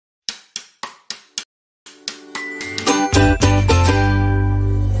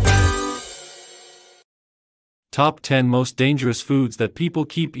top 10 most dangerous foods that people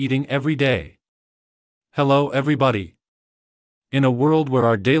keep eating every day. Hello everybody. In a world where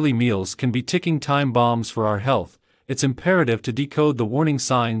our daily meals can be ticking time bombs for our health, it's imperative to decode the warning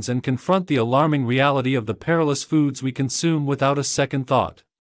signs and confront the alarming reality of the perilous foods we consume without a second thought.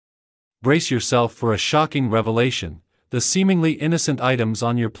 Brace yourself for a shocking revelation: the seemingly innocent items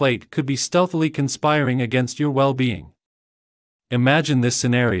on your plate could be stealthily conspiring against your well-being. Imagine this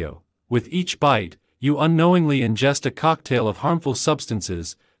scenario: with each bite, you unknowingly ingest a cocktail of harmful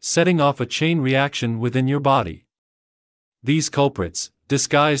substances, setting off a chain reaction within your body. These culprits,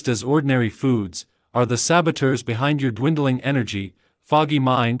 disguised as ordinary foods, are the saboteurs behind your dwindling energy, foggy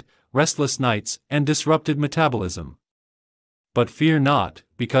mind, restless nights, and disrupted metabolism. But fear not,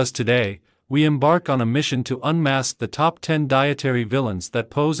 because today, we embark on a mission to unmask the top 10 dietary villains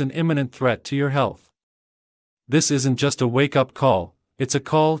that pose an imminent threat to your health. This isn't just a wake-up call, it's a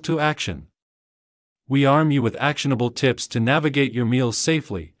call to action. We arm you with actionable tips to navigate your meals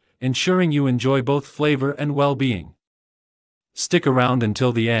safely, ensuring you enjoy both flavor and well-being. Stick around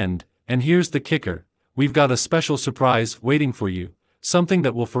until the end, and here's the kicker: we've got a special surprise waiting for you, something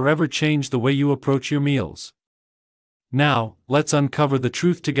that will forever change the way you approach your meals. Now, let's uncover the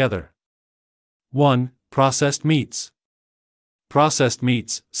truth together. 1. Processed meats. Processed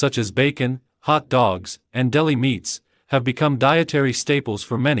meats, such as bacon, hot dogs, and deli meats, have become dietary staples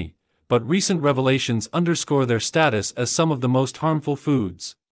for many, but recent revelations underscore their status as some of the most harmful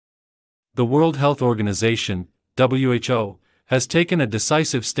foods. The World Health Organization, WHO, has taken a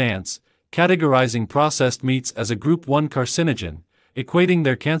decisive stance, categorizing processed meats as a Group 1 carcinogen, equating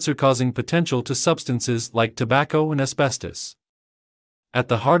their cancer-causing potential to substances like tobacco and asbestos. At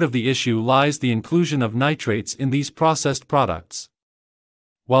the heart of the issue lies the inclusion of nitrates in these processed products.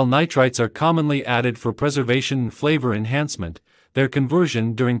 While nitrates are commonly added for preservation and flavor enhancement, their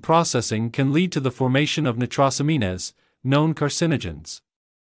conversion during processing can lead to the formation of nitrosamines, known carcinogens.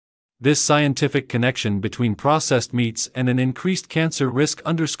 This scientific connection between processed meats and an increased cancer risk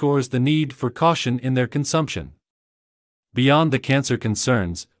underscores the need for caution in their consumption. Beyond the cancer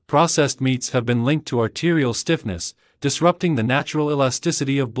concerns, processed meats have been linked to arterial stiffness, disrupting the natural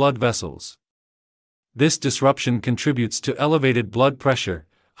elasticity of blood vessels. This disruption contributes to elevated blood pressure,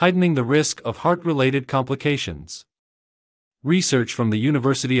 heightening the risk of heart-related complications. Research from the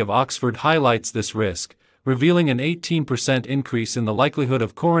University of Oxford highlights this risk, revealing an 18% increase in the likelihood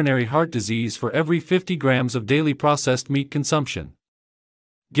of coronary heart disease for every 50 grams of daily processed meat consumption.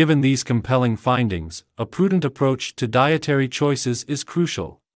 Given these compelling findings, a prudent approach to dietary choices is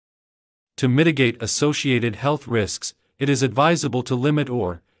crucial. To mitigate associated health risks, it is advisable to limit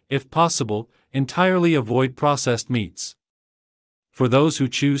or, if possible, entirely avoid processed meats. For those who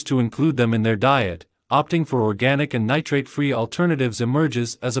choose to include them in their diet, opting for organic and nitrate-free alternatives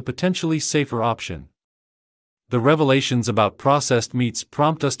emerges as a potentially safer option. The revelations about processed meats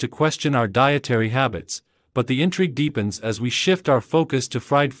prompt us to question our dietary habits, but the intrigue deepens as we shift our focus to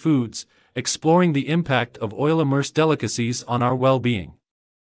fried foods, exploring the impact of oil-immersed delicacies on our well-being.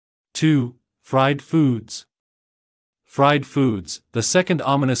 2. Fried foods. Fried foods, the second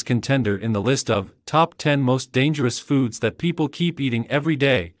ominous contender in the list of top 10 most dangerous foods that people keep eating every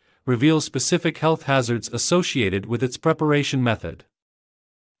day, reveals specific health hazards associated with its preparation method.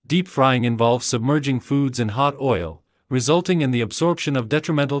 Deep frying involves submerging foods in hot oil, resulting in the absorption of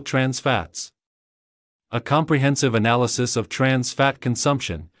detrimental trans fats. A comprehensive analysis of trans fat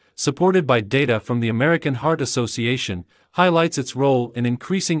consumption, supported by data from the American Heart Association, highlights its role in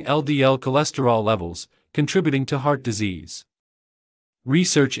increasing LDL cholesterol levels, contributing to heart disease.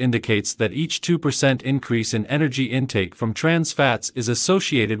 Research indicates that each 2% increase in energy intake from trans fats is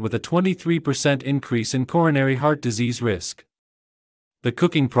associated with a 23% increase in coronary heart disease risk. The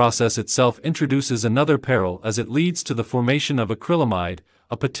cooking process itself introduces another peril as it leads to the formation of acrylamide,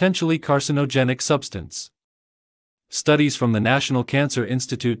 a potentially carcinogenic substance. Studies from the National Cancer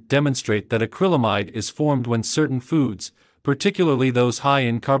Institute demonstrate that acrylamide is formed when certain foods, particularly those high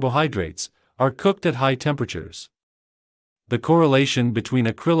in carbohydrates, are cooked at high temperatures. The correlation between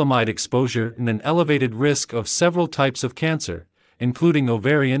acrylamide exposure and an elevated risk of several types of cancer, including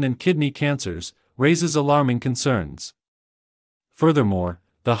ovarian and kidney cancers, raises alarming concerns. Furthermore,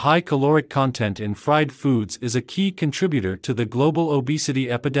 the high caloric content in fried foods is a key contributor to the global obesity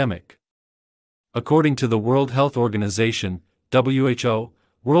epidemic. According to the World Health Organization, WHO,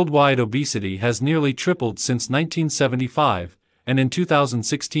 worldwide obesity has nearly tripled since 1975, and in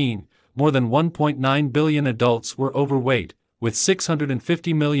 2016, more than 1.9 billion adults were overweight, with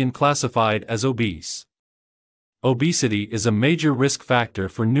 650 million classified as obese. Obesity is a major risk factor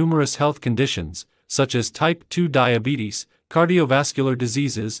for numerous health conditions, such as type 2 diabetes, cardiovascular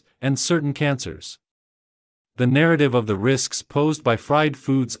diseases, and certain cancers. the narrative of the risks posed by fried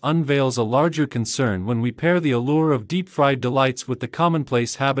foods unveils a larger concern when we pair the allure of deep-fried delights with the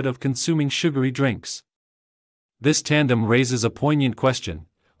commonplace habit of consuming sugary drinks. This tandem raises a poignant question: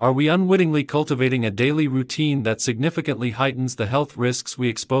 are we unwittingly cultivating a daily routine that significantly heightens the health risks we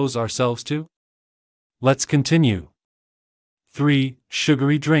expose ourselves to? Let's continue. 3.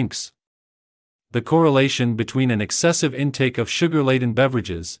 Sugary drinks. The correlation between an excessive intake of sugar-laden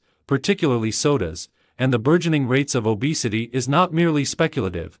beverages, particularly sodas, and the burgeoning rates of obesity is not merely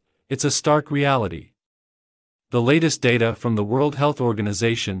speculative, it's a stark reality. The latest data from the World Health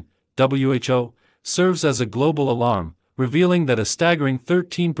Organization, WHO, serves as a global alarm, revealing that a staggering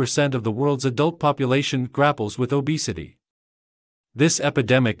 13% of the world's adult population grapples with obesity. This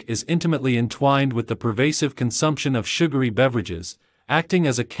epidemic is intimately entwined with the pervasive consumption of sugary beverages, acting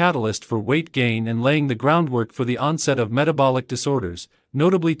as a catalyst for weight gain and laying the groundwork for the onset of metabolic disorders,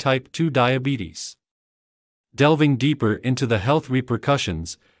 notably type 2 diabetes. Delving deeper into the health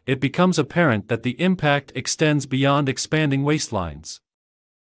repercussions, it becomes apparent that the impact extends beyond expanding waistlines.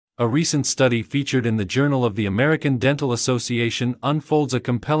 A recent study featured in the Journal of the American Dental Association unfolds a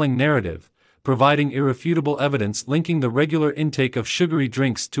compelling narrative, providing irrefutable evidence linking the regular intake of sugary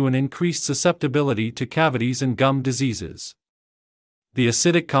drinks to an increased susceptibility to cavities and gum diseases. The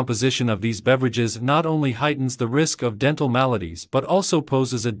acidic composition of these beverages not only heightens the risk of dental maladies but also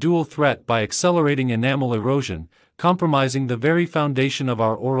poses a dual threat by accelerating enamel erosion, compromising the very foundation of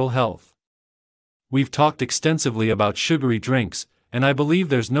our oral health. We've talked extensively about sugary drinks, and I believe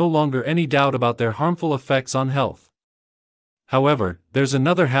there's no longer any doubt about their harmful effects on health. However, there's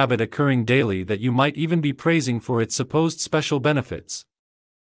another habit occurring daily that you might even be praising for its supposed special benefits.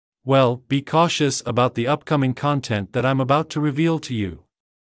 Well, be cautious about the upcoming content that I'm about to reveal to you.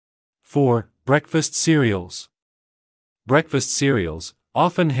 4. Breakfast cereals. Breakfast cereals,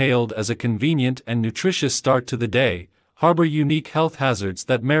 often hailed as a convenient and nutritious start to the day, harbor unique health hazards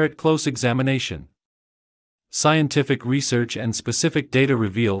that merit close examination. Scientific research and specific data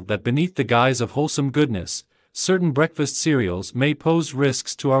reveal that beneath the guise of wholesome goodness, certain breakfast cereals may pose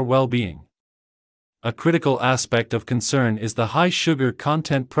risks to our well-being. A critical aspect of concern is the high sugar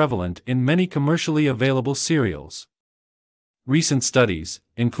content prevalent in many commercially available cereals. Recent studies,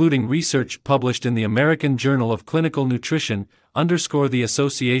 including research published in the American Journal of Clinical Nutrition, underscore the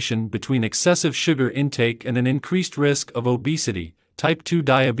association between excessive sugar intake and an increased risk of obesity, type 2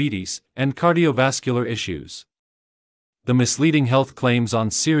 diabetes, and cardiovascular issues. The misleading health claims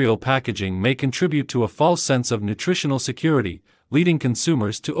on cereal packaging may contribute to a false sense of nutritional security, leading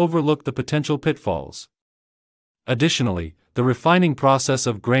consumers to overlook the potential pitfalls. Additionally, the refining process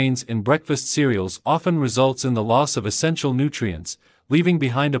of grains in breakfast cereals often results in the loss of essential nutrients, leaving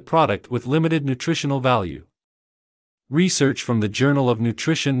behind a product with limited nutritional value. Research from the Journal of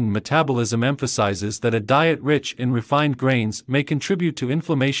Nutrition and Metabolism emphasizes that a diet rich in refined grains may contribute to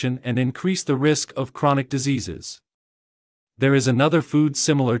inflammation and increase the risk of chronic diseases. There is another food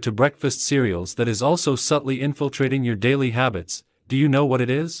similar to breakfast cereals that is also subtly infiltrating your daily habits. Do you know what it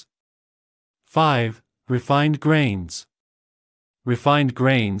is? 5. Refined grains. Refined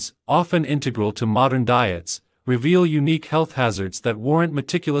grains, often integral to modern diets, reveal unique health hazards that warrant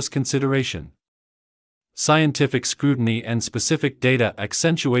meticulous consideration. Scientific scrutiny and specific data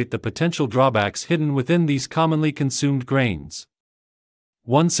accentuate the potential drawbacks hidden within these commonly consumed grains.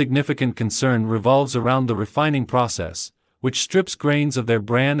 One significant concern revolves around the refining process, which strips grains of their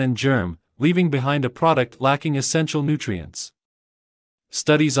bran and germ, leaving behind a product lacking essential nutrients.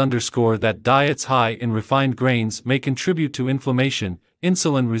 Studies underscore that diets high in refined grains may contribute to inflammation,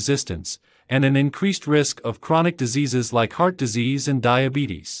 insulin resistance, and an increased risk of chronic diseases like heart disease and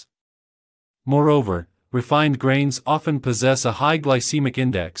diabetes. Moreover, refined grains often possess a high glycemic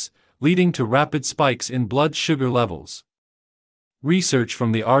index, leading to rapid spikes in blood sugar levels. Research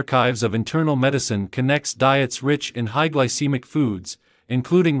from the Archives of Internal Medicine connects diets rich in high glycemic foods,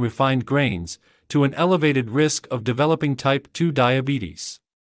 including refined grains, to an elevated risk of developing type 2 diabetes.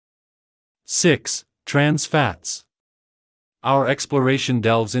 6. Trans fats. Our exploration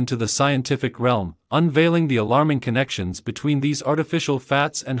delves into the scientific realm, unveiling the alarming connections between these artificial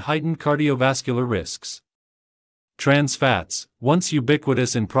fats and heightened cardiovascular risks. Trans fats, once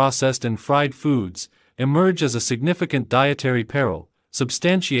ubiquitous in processed and fried foods, emerge as a significant dietary peril,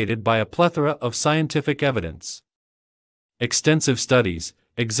 substantiated by a plethora of scientific evidence. Extensive studies,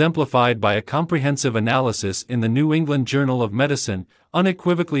 exemplified by a comprehensive analysis in the New England Journal of Medicine,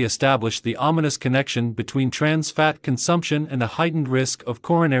 unequivocally established the ominous connection between trans fat consumption and a heightened risk of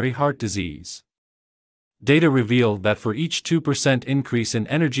coronary heart disease. Data reveal that for each 2% increase in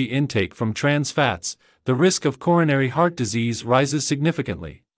energy intake from trans fats, the risk of coronary heart disease rises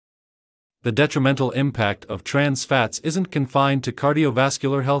significantly. The detrimental impact of trans fats isn't confined to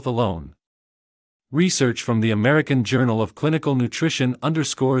cardiovascular health alone. Research from the American Journal of Clinical Nutrition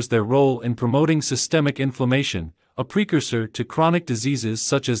underscores their role in promoting systemic inflammation, a precursor to chronic diseases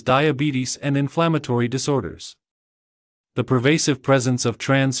such as diabetes and inflammatory disorders. The pervasive presence of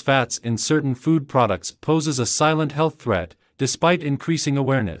trans fats in certain food products poses a silent health threat, despite increasing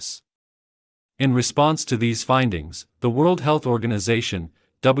awareness. In response to these findings, the World Health Organization,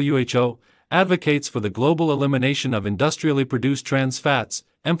 WHO, advocates for the global elimination of industrially produced trans fats,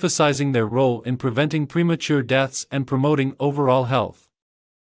 emphasizing their role in preventing premature deaths and promoting overall health.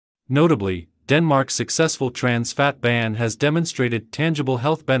 Notably, Denmark's successful trans fat ban has demonstrated tangible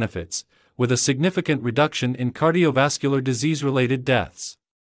health benefits, with a significant reduction in cardiovascular disease-related deaths.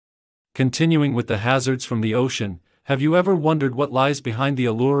 Continuing with the hazards from the ocean, have you ever wondered what lies behind the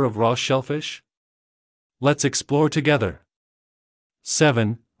allure of raw shellfish? Let's explore together.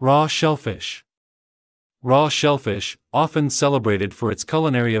 7. Raw shellfish. Raw shellfish, often celebrated for its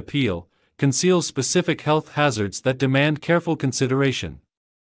culinary appeal, conceals specific health hazards that demand careful consideration.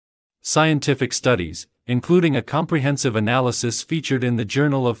 Scientific studies, including a comprehensive analysis featured in the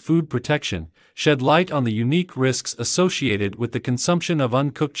Journal of Food Protection, shed light on the unique risks associated with the consumption of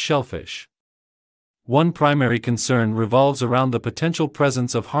uncooked shellfish. One primary concern revolves around the potential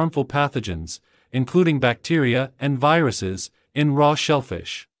presence of harmful pathogens, including bacteria and viruses, in raw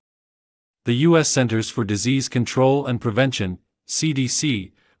shellfish. The U.S. Centers for Disease Control and Prevention,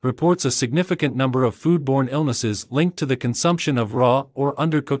 CDC, reports a significant number of foodborne illnesses linked to the consumption of raw or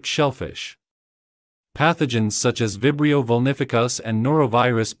undercooked shellfish. Pathogens such as Vibrio vulnificus and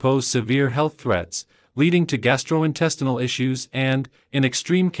norovirus pose severe health threats, leading to gastrointestinal issues and, in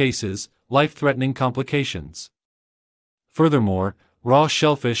extreme cases, life-threatening complications. Furthermore, raw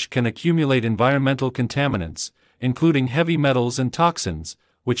shellfish can accumulate environmental contaminants, including heavy metals and toxins,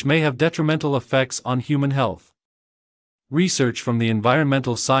 which may have detrimental effects on human health. Research from the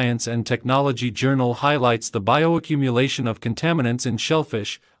Environmental Science and Technology Journal highlights the bioaccumulation of contaminants in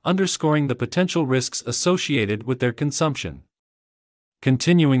shellfish, underscoring the potential risks associated with their consumption.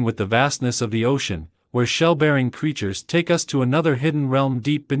 Continuing with the vastness of the ocean, where shell-bearing creatures take us to another hidden realm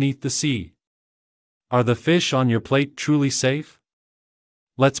deep beneath the sea. Are the fish on your plate truly safe?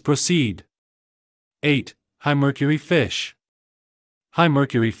 Let's proceed. 8. High mercury fish. High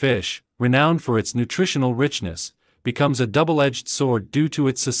mercury fish, renowned for its nutritional richness, becomes a double-edged sword due to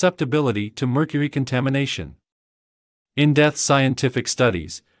its susceptibility to mercury contamination. In-depth scientific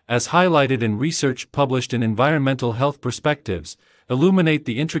studies, as highlighted in research published in Environmental Health Perspectives, illuminate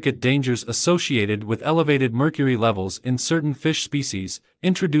the intricate dangers associated with elevated mercury levels in certain fish species,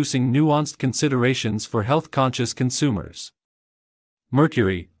 introducing nuanced considerations for health-conscious consumers.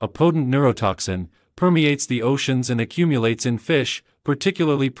 Mercury, a potent neurotoxin, permeates the oceans and accumulates in fish,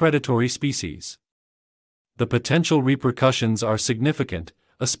 particularly predatory species. The potential repercussions are significant,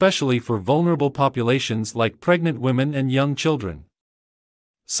 especially for vulnerable populations like pregnant women and young children.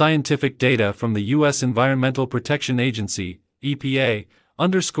 Scientific data from the U.S. Environmental Protection Agency, EPA,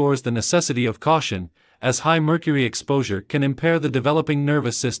 underscores the necessity of caution, as high mercury exposure can impair the developing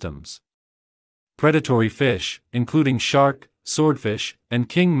nervous systems. Predatory fish, including shark, swordfish, and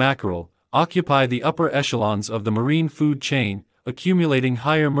king mackerel, occupy the upper echelons of the marine food chain, accumulating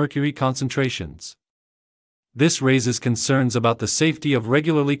higher mercury concentrations. This raises concerns about the safety of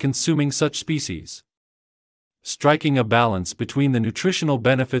regularly consuming such species. Striking a balance between the nutritional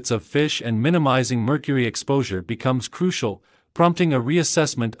benefits of fish and minimizing mercury exposure becomes crucial, prompting a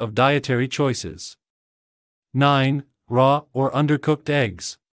reassessment of dietary choices. 9. Raw or undercooked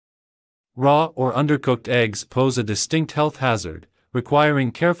eggs. Raw or undercooked eggs pose a distinct health hazard,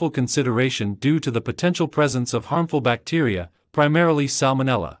 requiring careful consideration due to the potential presence of harmful bacteria, primarily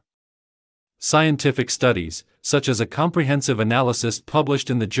Salmonella. Scientific studies, such as a comprehensive analysis published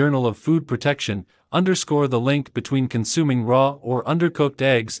in the Journal of Food Protection, underscore the link between consuming raw or undercooked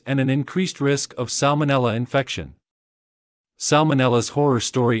eggs and an increased risk of Salmonella infection. Salmonella's horror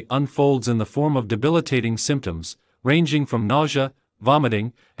story unfolds in the form of debilitating symptoms, ranging from nausea,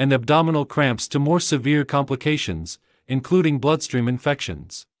 vomiting, and abdominal cramps to more severe complications, including bloodstream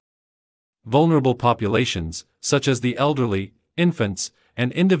infections. Vulnerable populations, such as the elderly, infants,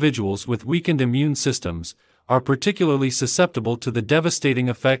 and individuals with weakened immune systems, are particularly susceptible to the devastating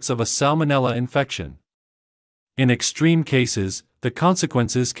effects of a Salmonella infection. In extreme cases, the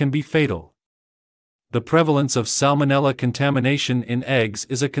consequences can be fatal. The prevalence of Salmonella contamination in eggs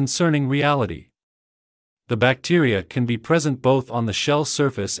is a concerning reality. The bacteria can be present both on the shell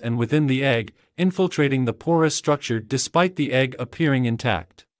surface and within the egg, infiltrating the porous structure despite the egg appearing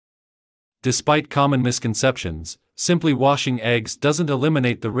intact. Despite common misconceptions, simply washing eggs doesn't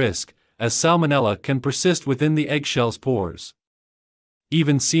eliminate the risk, as salmonella can persist within the eggshell's pores.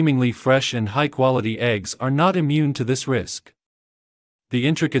 Even seemingly fresh and high-quality eggs are not immune to this risk. The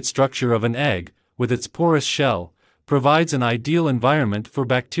intricate structure of an egg, with its porous shell, provides an ideal environment for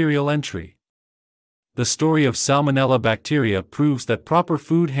bacterial entry. The story of Salmonella bacteria proves that proper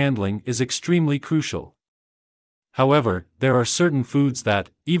food handling is extremely crucial. However, there are certain foods that,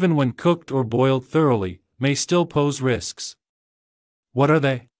 even when cooked or boiled thoroughly, may still pose risks. What are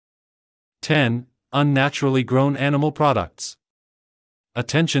they? 10. Unnaturally grown animal products.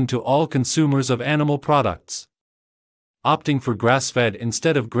 Attention to all consumers of animal products. Opting for grass-fed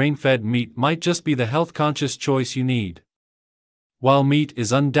instead of grain-fed meat might just be the health-conscious choice you need. While meat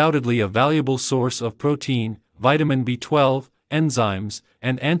is undoubtedly a valuable source of protein, vitamin B12, enzymes,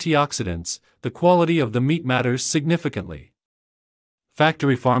 and antioxidants, the quality of the meat matters significantly.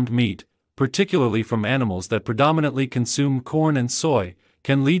 Factory-farmed meat, particularly from animals that predominantly consume corn and soy,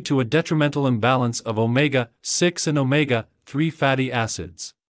 can lead to a detrimental imbalance of omega-6 and omega-3 fatty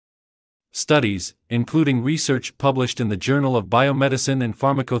acids. Studies, including research published in the Journal of Biomedicine and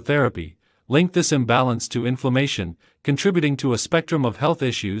Pharmacotherapy, link this imbalance to inflammation, contributing to a spectrum of health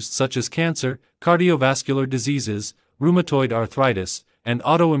issues such as cancer, cardiovascular diseases, rheumatoid arthritis, and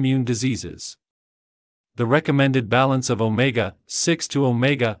autoimmune diseases. The recommended balance of omega-6 to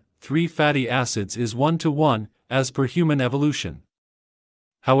omega-3 fatty acids is 1:1, as per human evolution.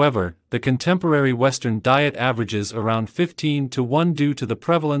 However, the contemporary Western diet averages around 15:1 due to the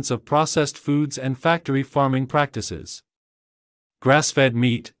prevalence of processed foods and factory farming practices. Grass-fed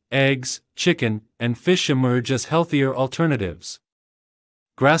meat, eggs, chicken, and fish emerge as healthier alternatives.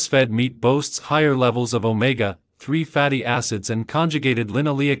 Grass-fed meat boasts higher levels of omega-3 fatty acids and conjugated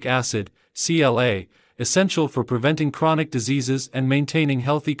linoleic acid, CLA, essential for preventing chronic diseases and maintaining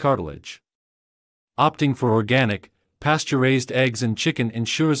healthy cartilage. Opting for organic, pasture-raised eggs and chicken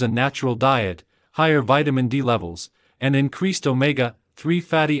ensures a natural diet, higher vitamin D levels, and increased omega-3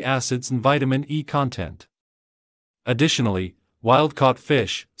 fatty acids and vitamin E content. Additionally, wild-caught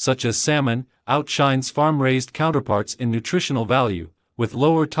fish, such as salmon, outshines farm-raised counterparts in nutritional value, with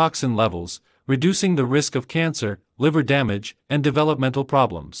lower toxin levels, reducing the risk of cancer, liver damage, and developmental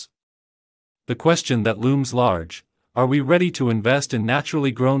problems. The question that looms large: are we ready to invest in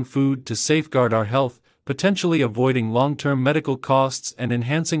naturally grown food to safeguard our health, potentially avoiding long-term medical costs and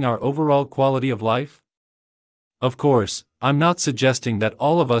enhancing our overall quality of life? Of course, I'm not suggesting that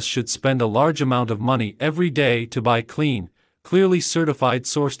all of us should spend a large amount of money every day to buy clean, clearly certified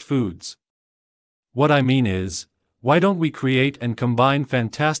sourced foods. What I mean is, why don't we create and combine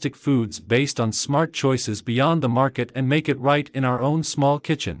fantastic foods based on smart choices beyond the market and make it right in our own small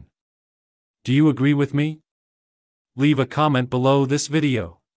kitchen? Do you agree with me? Leave a comment below this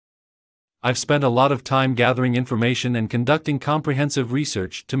video. I've spent a lot of time gathering information and conducting comprehensive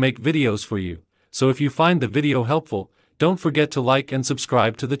research to make videos for you, so if you find the video helpful, don't forget to like and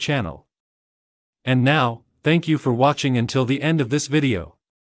subscribe to the channel. And now, thank you for watching until the end of this video.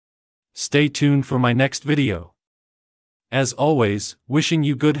 Stay tuned for my next video. As always, wishing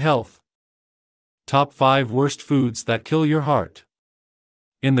you good health. Top 5 Worst Foods That Kill Your Heart.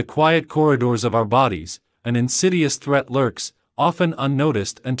 In the quiet corridors of our bodies, an insidious threat lurks, often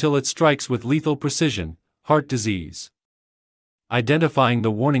unnoticed until it strikes with lethal precision: heart disease. Identifying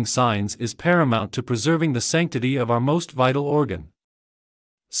the warning signs is paramount to preserving the sanctity of our most vital organ.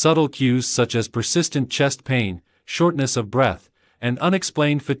 Subtle cues such as persistent chest pain, shortness of breath, and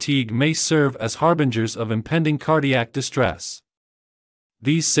unexplained fatigue may serve as harbingers of impending cardiac distress.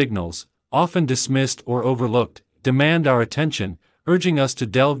 These signals, often dismissed or overlooked, demand our attention, urging us to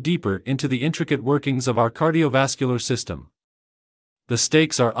delve deeper into the intricate workings of our cardiovascular system. The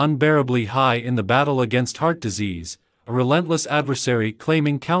stakes are unbearably high in the battle against heart disease, a relentless adversary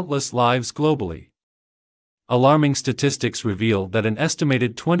claiming countless lives globally. Alarming statistics reveal that an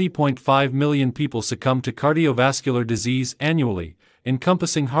estimated 20.5 million people succumb to cardiovascular disease annually,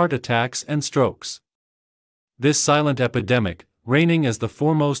 encompassing heart attacks and strokes. This silent epidemic, reigning as the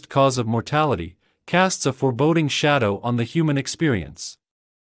foremost cause of mortality, casts a foreboding shadow on the human experience.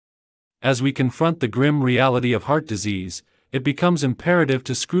 As we confront the grim reality of heart disease, it becomes imperative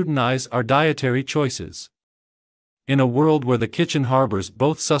to scrutinize our dietary choices. In a world where the kitchen harbors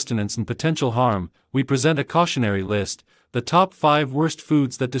both sustenance and potential harm, we present a cautionary list: the top 5 worst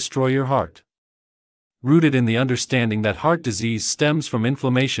foods that destroy your heart. Rooted in the understanding that heart disease stems from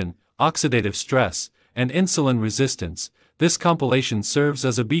inflammation, oxidative stress, and insulin resistance, this compilation serves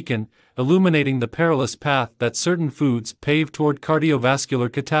as a beacon, illuminating the perilous path that certain foods pave toward cardiovascular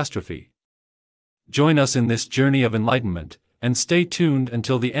catastrophe. Join us in this journey of enlightenment, and stay tuned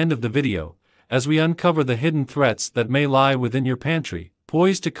until the end of the video, as we uncover the hidden threats that may lie within your pantry,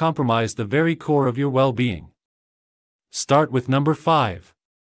 poised to compromise the very core of your well-being. Start with number 5.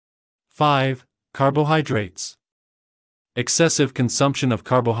 5. Carbohydrates. Excessive consumption of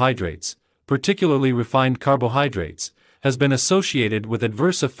carbohydrates, particularly refined carbohydrates, has been associated with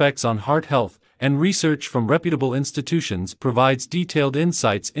adverse effects on heart health, and research from reputable institutions provides detailed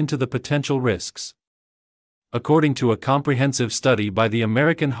insights into the potential risks. According to a comprehensive study by the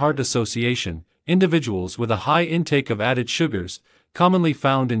American Heart Association, individuals with a high intake of added sugars, commonly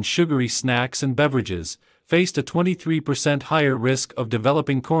found in sugary snacks and beverages, faced a 23% higher risk of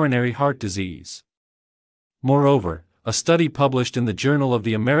developing coronary heart disease. Moreover, a study published in the Journal of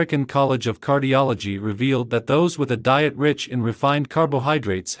the American College of Cardiology revealed that those with a diet rich in refined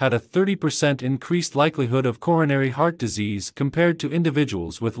carbohydrates had a 30% increased likelihood of coronary heart disease compared to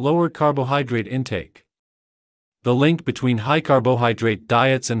individuals with lower carbohydrate intake. The link between high carbohydrate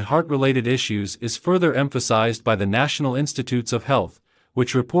diets and heart-related issues is further emphasized by the National Institutes of Health,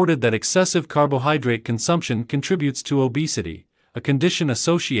 which reported that excessive carbohydrate consumption contributes to obesity, a condition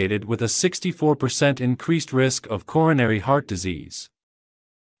associated with a 64% increased risk of coronary heart disease.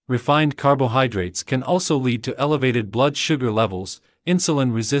 Refined carbohydrates can also lead to elevated blood sugar levels,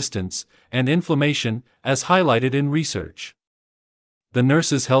 insulin resistance, and inflammation, as highlighted in research. The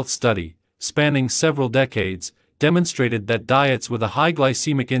Nurses' Health Study, spanning several decades, demonstrated that diets with a high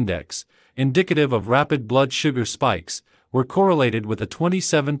glycemic index, indicative of rapid blood sugar spikes, were correlated with a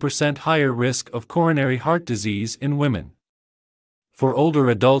 27% higher risk of coronary heart disease in women. For older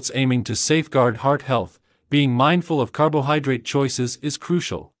adults aiming to safeguard heart health, being mindful of carbohydrate choices is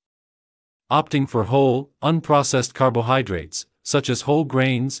crucial. Opting for whole, unprocessed carbohydrates, such as whole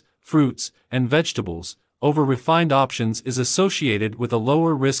grains, fruits, and vegetables, over refined options is associated with a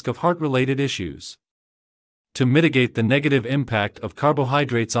lower risk of heart-related issues. To mitigate the negative impact of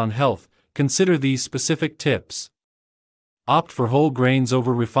carbohydrates on health, consider these specific tips. Opt for whole grains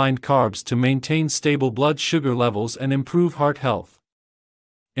over refined carbs to maintain stable blood sugar levels and improve heart health.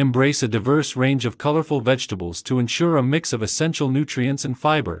 Embrace a diverse range of colorful vegetables to ensure a mix of essential nutrients and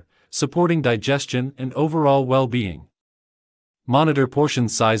fiber, supporting digestion and overall well-being. Monitor portion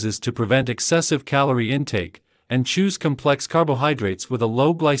sizes to prevent excessive calorie intake, and choose complex carbohydrates with a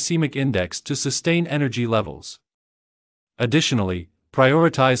low glycemic index to sustain energy levels. Additionally,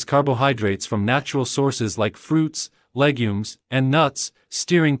 prioritize carbohydrates from natural sources like fruits, legumes, and nuts,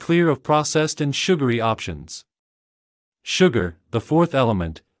 steering clear of processed and sugary options. Sugar, the fourth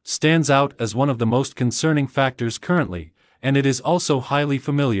element, stands out as one of the most concerning factors currently, and it is also highly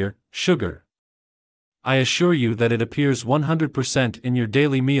familiar: sugar. I assure you that it appears 100% in your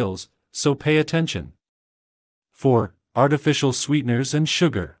daily meals, so pay attention. 4. Artificial sweeteners and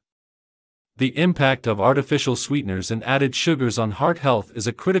sugar. The impact of artificial sweeteners and added sugars on heart health is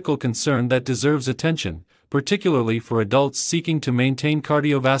a critical concern that deserves attention, particularly for adults seeking to maintain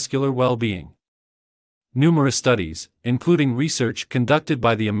cardiovascular well-being. Numerous studies, including research conducted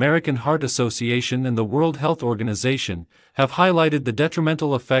by the American Heart Association and the World Health Organization, have highlighted the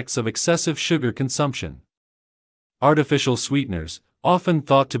detrimental effects of excessive sugar consumption. Artificial sweeteners, often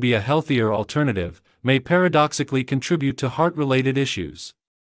thought to be a healthier alternative, may paradoxically contribute to heart-related issues.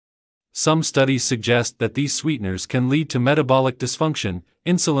 Some studies suggest that these sweeteners can lead to metabolic dysfunction,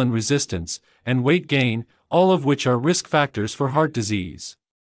 insulin resistance, and weight gain, all of which are risk factors for heart disease.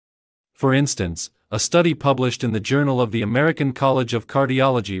 For instance, a study published in the Journal of the American College of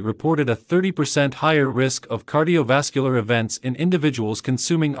Cardiology reported a 30% higher risk of cardiovascular events in individuals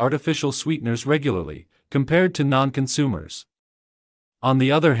consuming artificial sweeteners regularly, compared to non-consumers. On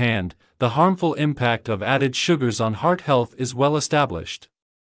the other hand, the harmful impact of added sugars on heart health is well established.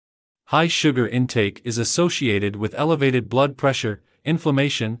 High sugar intake is associated with elevated blood pressure,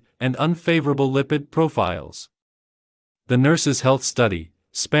 inflammation, and unfavorable lipid profiles. The Nurses' Health Study,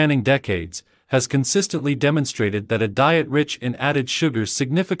 spanning decades, has consistently demonstrated that a diet rich in added sugars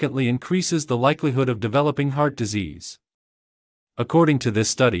significantly increases the likelihood of developing heart disease. According to this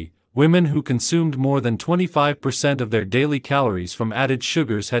study, women who consumed more than 25% of their daily calories from added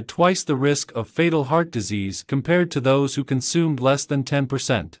sugars had twice the risk of fatal heart disease compared to those who consumed less than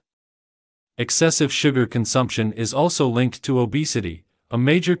 10%. Excessive sugar consumption is also linked to obesity, a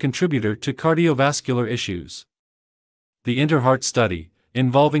major contributor to cardiovascular issues. The InterHeart study,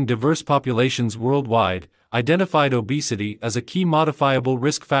 involving diverse populations worldwide, identified obesity as a key modifiable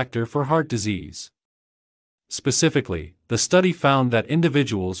risk factor for heart disease. Specifically, the study found that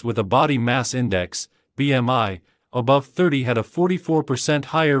individuals with a body mass index, BMI, above 30 had a 44%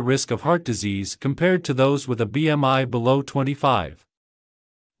 higher risk of heart disease compared to those with a BMI below 25.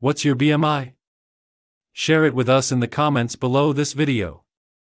 What's your BMI? Share it with us in the comments below this video.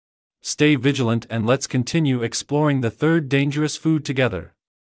 Stay vigilant and let's continue exploring the third dangerous food together.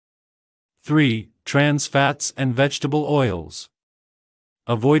 3. Trans fats and vegetable oils.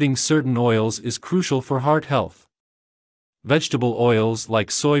 Avoiding certain oils is crucial for heart health. Vegetable oils like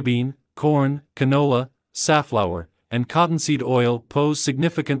soybean, corn, canola, safflower, and cottonseed oil pose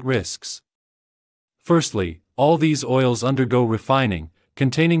significant risks. Firstly, all these oils undergo refining,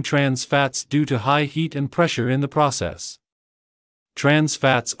 containing trans fats due to high heat and pressure in the process. Trans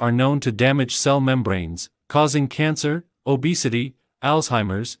fats are known to damage cell membranes, causing cancer, obesity,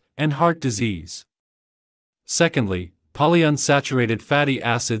 Alzheimer's, and heart disease. Secondly, polyunsaturated fatty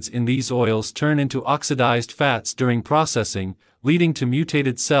acids in these oils turn into oxidized fats during processing, leading to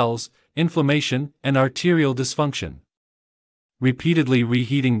mutated cells, inflammation, and arterial dysfunction. Repeatedly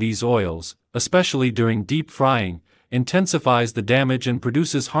reheating these oils, especially during deep frying, intensifies the damage and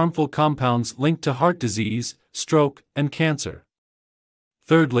produces harmful compounds linked to heart disease, stroke, and cancer.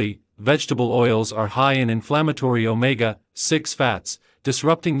 Thirdly, vegetable oils are high in inflammatory omega-6 fats,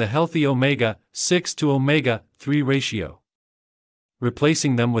 disrupting the healthy omega-6 to omega-3 ratio.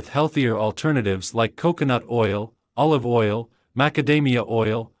 Replacing them with healthier alternatives like coconut oil, olive oil, macadamia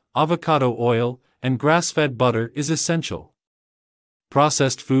oil, avocado oil, and grass-fed butter is essential.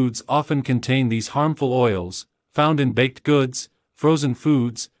 Processed foods often contain these harmful oils, found in baked goods, frozen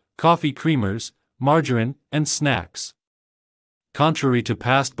foods, coffee creamers, margarine, and snacks. Contrary to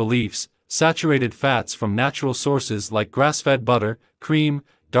past beliefs, saturated fats from natural sources like grass-fed butter, cream,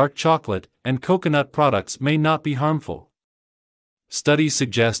 dark chocolate, and coconut products may not be harmful. Studies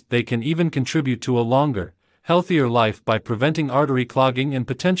suggest they can even contribute to a longer, healthier life by preventing artery clogging and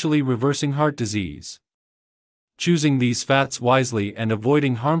potentially reversing heart disease. Choosing these fats wisely and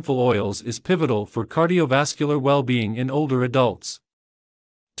avoiding harmful oils is pivotal for cardiovascular well-being in older adults.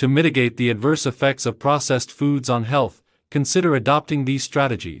 To mitigate the adverse effects of processed foods on health, consider adopting these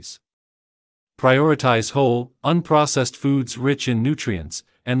strategies. Prioritize whole, unprocessed foods rich in nutrients,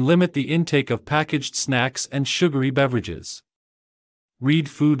 and limit the intake of packaged snacks and sugary beverages. Read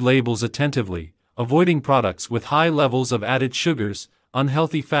food labels attentively, avoiding products with high levels of added sugars,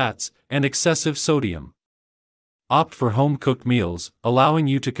 unhealthy fats, and excessive sodium. Opt for home-cooked meals, allowing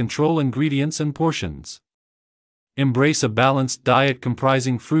you to control ingredients and portions. Embrace a balanced diet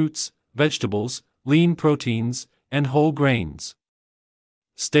comprising fruits, vegetables, lean proteins, and whole grains.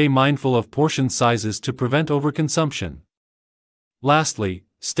 Stay mindful of portion sizes to prevent overconsumption. Lastly,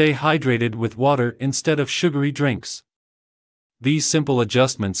 stay hydrated with water instead of sugary drinks. These simple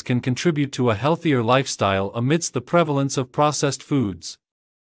adjustments can contribute to a healthier lifestyle amidst the prevalence of processed foods.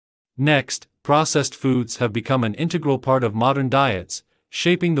 Next, processed foods have become an integral part of modern diets,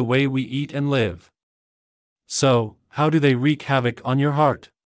 shaping the way we eat and live. So, how do they wreak havoc on your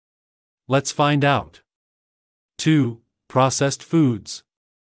heart? Let's find out. 2. Processed foods.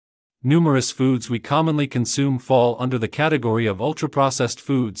 Numerous foods we commonly consume fall under the category of ultra-processed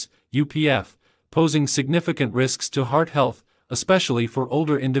foods, UPF, posing significant risks to heart health, especially for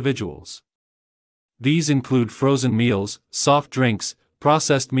older individuals. These include frozen meals, soft drinks,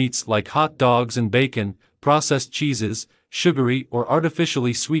 processed meats like hot dogs and bacon, processed cheeses, sugary or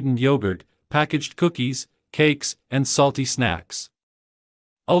artificially sweetened yogurt, packaged cookies, cakes, and salty snacks.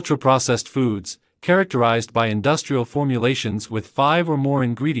 Ultra-processed foods, characterized by industrial formulations with 5 or more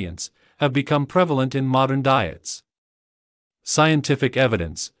ingredients, have become prevalent in modern diets. Scientific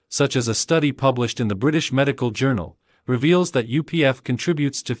evidence, such as a study published in the British Medical Journal, reveals that UPF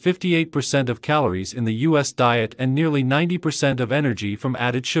contributes to 58% of calories in the U.S. diet and nearly 90% of energy from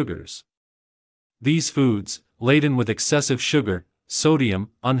added sugars. These foods, laden with excessive sugar, sodium,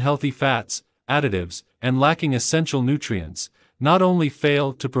 unhealthy fats, additives, and lacking essential nutrients, not only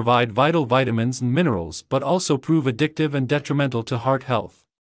fail to provide vital vitamins and minerals but also prove addictive and detrimental to heart health.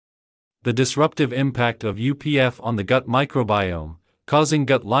 The disruptive impact of UPF on the gut microbiome, causing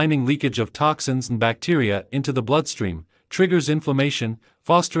gut lining leakage of toxins and bacteria into the bloodstream, triggers inflammation,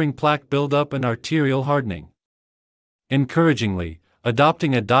 fostering plaque buildup and arterial hardening. Encouragingly,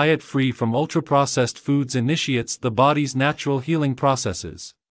 adopting a diet free from ultra-processed foods initiates the body's natural healing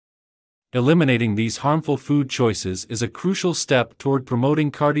processes. Eliminating these harmful food choices is a crucial step toward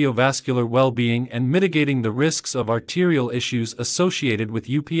promoting cardiovascular well-being and mitigating the risks of arterial issues associated with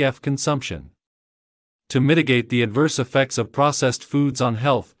UPF consumption. To mitigate the adverse effects of processed foods on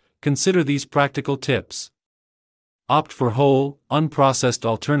health, consider these practical tips. Opt for whole, unprocessed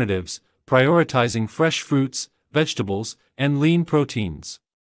alternatives, prioritizing fresh fruits, vegetables, and lean proteins.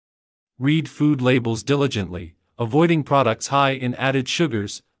 Read food labels diligently, avoiding products high in added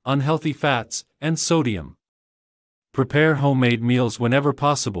sugars, unhealthy fats, and sodium. Prepare homemade meals whenever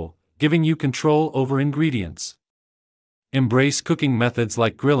possible, giving you control over ingredients. Embrace cooking methods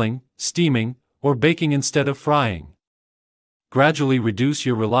like grilling, steaming, or baking instead of frying. Gradually reduce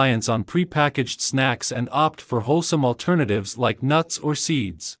your reliance on pre-packaged snacks and opt for wholesome alternatives like nuts or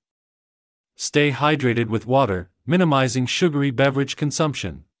seeds. Stay hydrated with water, minimizing sugary beverage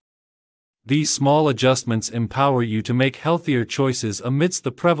consumption. These small adjustments empower you to make healthier choices amidst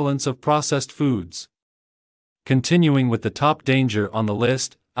the prevalence of processed foods. Continuing with the top danger on the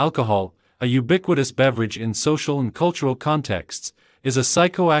list, alcohol, a ubiquitous beverage in social and cultural contexts, is a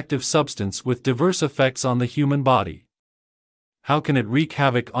psychoactive substance with diverse effects on the human body. How can it wreak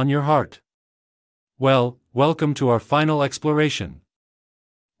havoc on your heart? Well, welcome to our final exploration.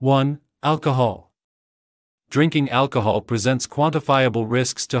 1. Alcohol. Drinking alcohol presents quantifiable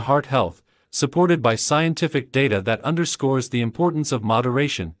risks to heart health, supported by scientific data that underscores the importance of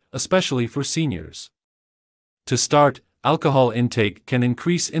moderation, especially for seniors. To start, alcohol intake can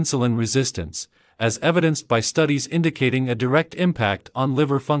increase insulin resistance, as evidenced by studies indicating a direct impact on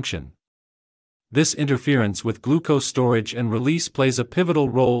liver function. This interference with glucose storage and release plays a pivotal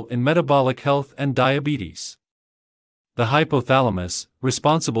role in metabolic health and diabetes. The hypothalamus,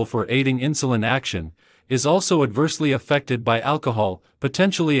 responsible for aiding insulin action, is also adversely affected by alcohol,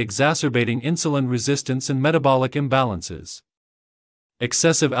 potentially exacerbating insulin resistance and metabolic imbalances.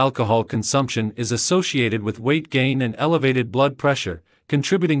 Excessive alcohol consumption is associated with weight gain and elevated blood pressure,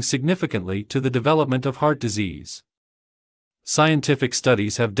 contributing significantly to the development of heart disease. Scientific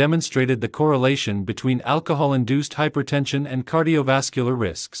studies have demonstrated the correlation between alcohol-induced hypertension and cardiovascular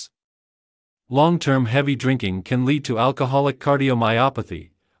risks. Long-term heavy drinking can lead to alcoholic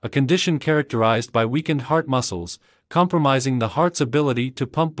cardiomyopathy, a condition characterized by weakened heart muscles, compromising the heart's ability to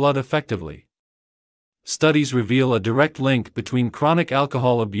pump blood effectively. Studies reveal a direct link between chronic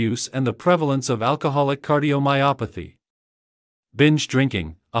alcohol abuse and the prevalence of alcoholic cardiomyopathy. Binge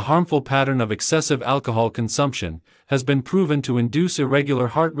drinking, a harmful pattern of excessive alcohol consumption, has been proven to induce irregular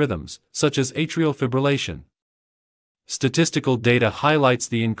heart rhythms, such as atrial fibrillation. Statistical data highlights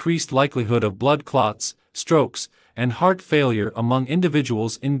the increased likelihood of blood clots, strokes, and heart failure among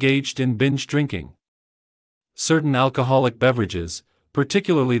individuals engaged in binge drinking. Certain alcoholic beverages,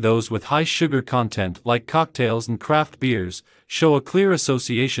 particularly those with high sugar content like cocktails and craft beers, show a clear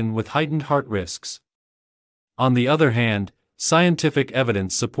association with heightened heart risks. On the other hand, scientific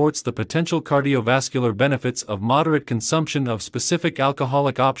evidence supports the potential cardiovascular benefits of moderate consumption of specific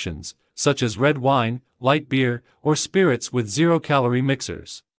alcoholic options, such as red wine, light beer, or spirits with zero-calorie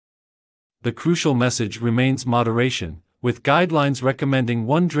mixers. The crucial message remains moderation, with guidelines recommending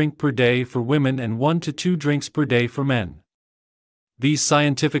 1 drink per day for women and 1 to 2 drinks per day for men. These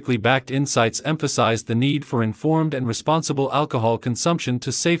scientifically backed insights emphasize the need for informed and responsible alcohol consumption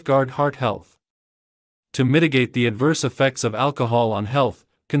to safeguard heart health. To mitigate the adverse effects of alcohol on health,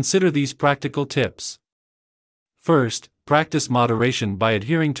 consider these practical tips. First, practice moderation by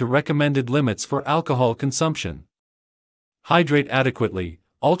adhering to recommended limits for alcohol consumption. Hydrate adequately,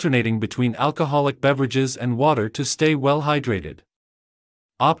 alternating between alcoholic beverages and water to stay well hydrated.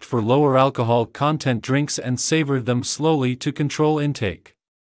 Opt for lower alcohol content drinks and savor them slowly to control intake.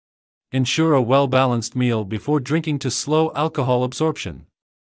 Ensure a well-balanced meal before drinking to slow alcohol absorption.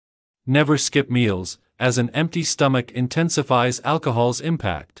 Never skip meals, as an empty stomach intensifies alcohol's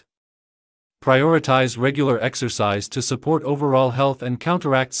impact. Prioritize regular exercise to support overall health and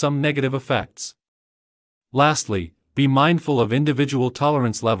counteract some negative effects. Lastly, be mindful of individual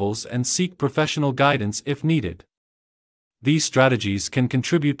tolerance levels and seek professional guidance if needed. These strategies can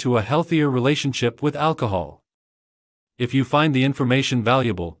contribute to a healthier relationship with alcohol. If you find the information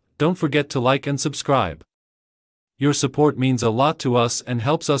valuable, don't forget to like and subscribe. Your support means a lot to us and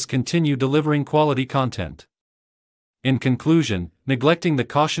helps us continue delivering quality content. In conclusion, neglecting the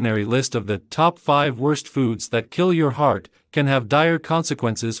cautionary list of the top 5 worst foods that kill your heart can have dire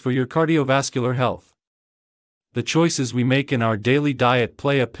consequences for your cardiovascular health. The choices we make in our daily diet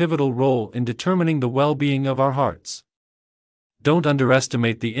play a pivotal role in determining the well-being of our hearts. Don't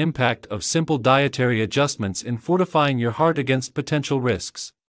underestimate the impact of simple dietary adjustments in fortifying your heart against potential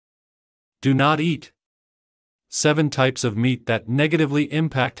risks. Do not eat 7 types of meat that negatively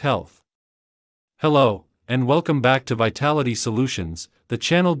impact health. Hello, and welcome back to Vitality Solutions, the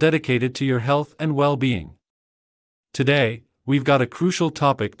channel dedicated to your health and well-being. Today, we've got a crucial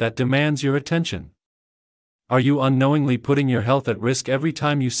topic that demands your attention. Are you unknowingly putting your health at risk every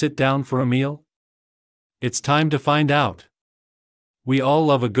time you sit down for a meal? It's time to find out. We all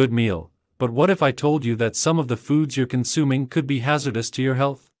love a good meal, but what if I told you that some of the foods you're consuming could be hazardous to your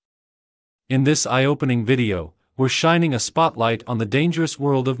health? In this eye-opening video, we're shining a spotlight on the dangerous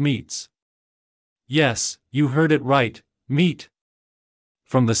world of meats. Yes, you heard it right, meat.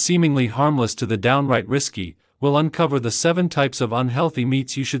 From the seemingly harmless to the downright risky, we'll uncover the 7 types of unhealthy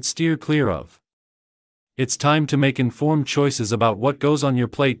meats you should steer clear of. It's time to make informed choices about what goes on your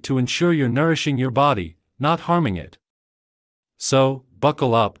plate to ensure you're nourishing your body, not harming it. So,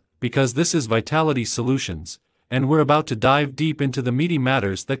 buckle up, because this is Vitality Solutions, and we're about to dive deep into the meaty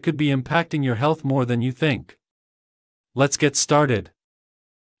matters that could be impacting your health more than you think. Let's get started.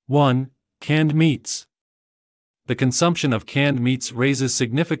 1. Canned meats. The consumption of canned meats raises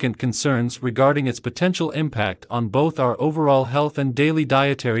significant concerns regarding its potential impact on both our overall health and daily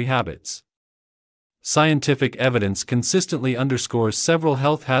dietary habits. Scientific evidence consistently underscores several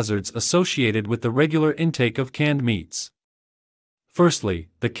health hazards associated with the regular intake of canned meats. Firstly,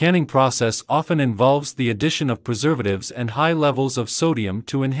 the canning process often involves the addition of preservatives and high levels of sodium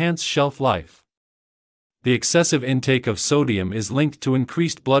to enhance shelf life. The excessive intake of sodium is linked to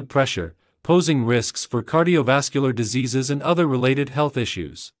increased blood pressure, posing risks for cardiovascular diseases and other related health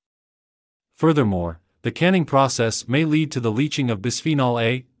issues. Furthermore, the canning process may lead to the leaching of bisphenol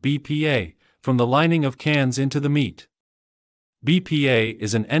A, BPA, from the lining of cans into the meat. BPA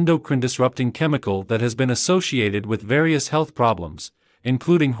is an endocrine-disrupting chemical that has been associated with various health problems,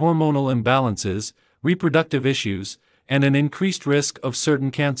 including hormonal imbalances, reproductive issues, and an increased risk of certain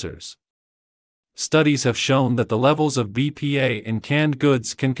cancers. Studies have shown that the levels of BPA in canned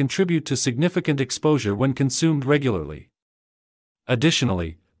goods can contribute to significant exposure when consumed regularly.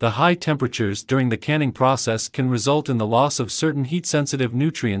 Additionally, the high temperatures during the canning process can result in the loss of certain heat-sensitive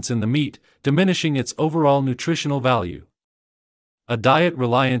nutrients in the meat, diminishing its overall nutritional value. A diet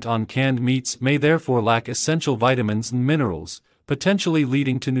reliant on canned meats may therefore lack essential vitamins and minerals, potentially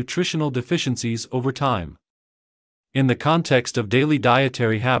leading to nutritional deficiencies over time. In the context of daily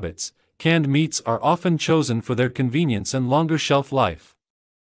dietary habits, canned meats are often chosen for their convenience and longer shelf life.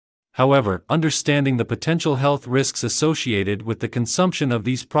 However, understanding the potential health risks associated with the consumption of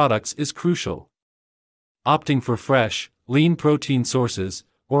these products is crucial. Opting for fresh, lean protein sources,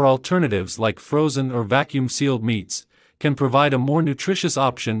 or alternatives like frozen or vacuum-sealed meats, can provide a more nutritious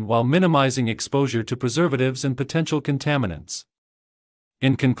option while minimizing exposure to preservatives and potential contaminants.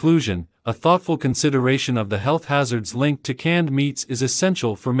 In conclusion, a thoughtful consideration of the health hazards linked to canned meats is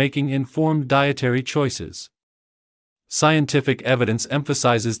essential for making informed dietary choices. Scientific evidence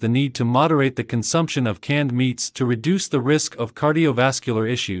emphasizes the need to moderate the consumption of canned meats to reduce the risk of cardiovascular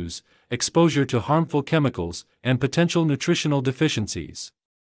issues, exposure to harmful chemicals, and potential nutritional deficiencies.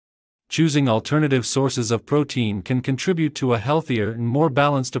 Choosing alternative sources of protein can contribute to a healthier and more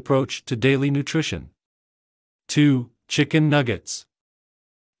balanced approach to daily nutrition. 2. Chicken nuggets.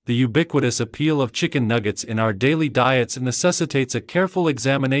 The ubiquitous appeal of chicken nuggets in our daily diets necessitates a careful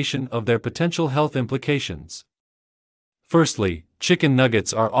examination of their potential health implications. Firstly, chicken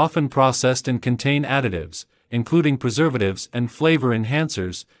nuggets are often processed and contain additives, including preservatives and flavor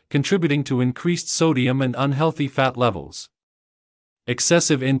enhancers, contributing to increased sodium and unhealthy fat levels.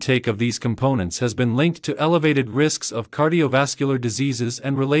 Excessive intake of these components has been linked to elevated risks of cardiovascular diseases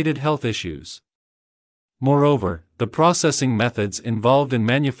and related health issues. Moreover, the processing methods involved in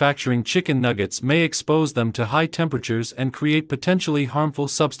manufacturing chicken nuggets may expose them to high temperatures and create potentially harmful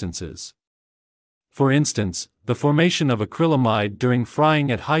substances. For instance, the formation of acrylamide during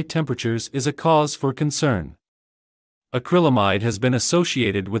frying at high temperatures is a cause for concern. Acrylamide has been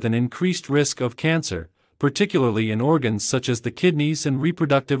associated with an increased risk of cancer, particularly in organs such as the kidneys and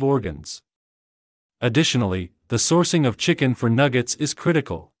reproductive organs. Additionally, the sourcing of chicken for nuggets is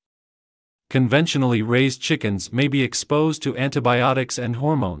critical. Conventionally raised chickens may be exposed to antibiotics and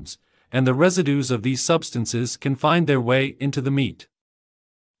hormones, and the residues of these substances can find their way into the meat.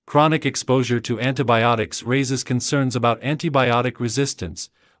 Chronic exposure to antibiotics raises concerns about antibiotic resistance,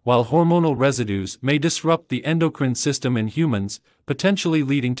 while hormonal residues may disrupt the endocrine system in humans, potentially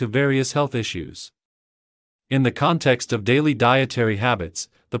leading to various health issues. In the context of daily dietary habits,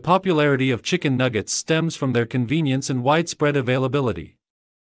 the popularity of chicken nuggets stems from their convenience and widespread availability.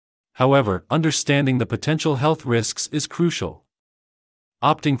 However, understanding the potential health risks is crucial.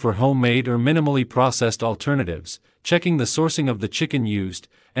 Opting for homemade or minimally processed alternatives, checking the sourcing of the chicken used,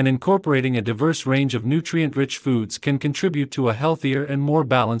 and incorporating a diverse range of nutrient-rich foods can contribute to a healthier and more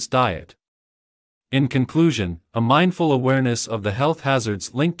balanced diet. In conclusion, a mindful awareness of the health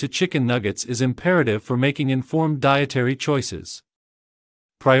hazards linked to chicken nuggets is imperative for making informed dietary choices.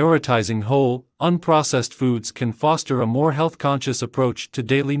 Prioritizing whole, unprocessed foods can foster a more health-conscious approach to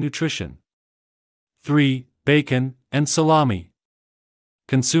daily nutrition. 3. Bacon and salami.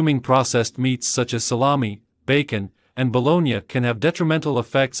 Consuming processed meats such as salami, bacon, and bologna can have detrimental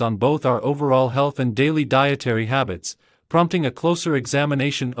effects on both our overall health and daily dietary habits, prompting a closer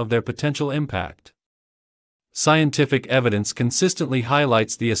examination of their potential impact. Scientific evidence consistently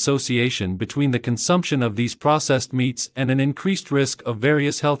highlights the association between the consumption of these processed meats and an increased risk of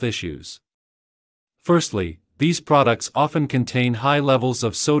various health issues. Firstly, these products often contain high levels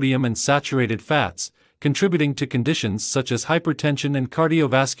of sodium and saturated fats, contributing to conditions such as hypertension and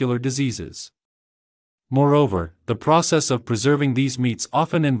cardiovascular diseases. Moreover, the process of preserving these meats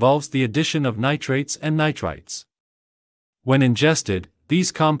often involves the addition of nitrates and nitrites. When ingested,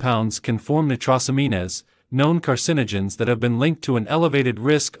 these compounds can form nitrosamines, known carcinogens that have been linked to an elevated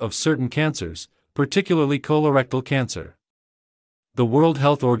risk of certain cancers, particularly colorectal cancer. The World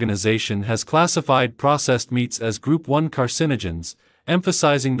Health Organization has classified processed meats as Group 1 carcinogens,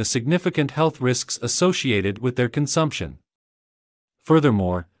 emphasizing the significant health risks associated with their consumption.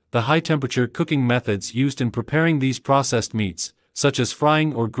 Furthermore, the high-temperature cooking methods used in preparing these processed meats, such as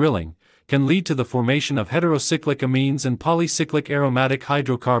frying or grilling, can lead to the formation of heterocyclic amines and polycyclic aromatic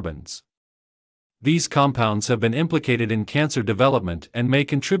hydrocarbons. These compounds have been implicated in cancer development and may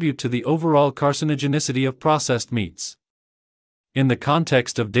contribute to the overall carcinogenicity of processed meats. In the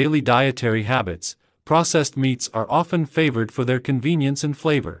context of daily dietary habits, processed meats are often favored for their convenience and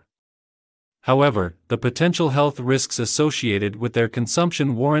flavor. However, the potential health risks associated with their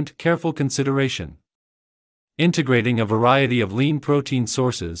consumption warrant careful consideration. Integrating a variety of lean protein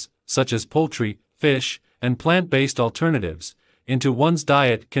sources, such as poultry, fish, and plant-based alternatives, into one's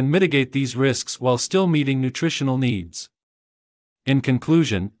diet can mitigate these risks while still meeting nutritional needs. In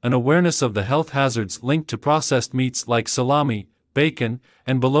conclusion, an awareness of the health hazards linked to processed meats like salami, bacon,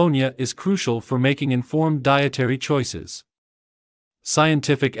 and bologna is crucial for making informed dietary choices.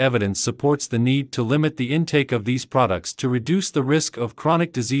 Scientific evidence supports the need to limit the intake of these products to reduce the risk of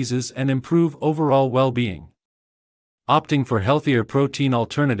chronic diseases and improve overall well-being. Opting for healthier protein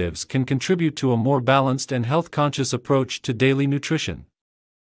alternatives can contribute to a more balanced and health-conscious approach to daily nutrition.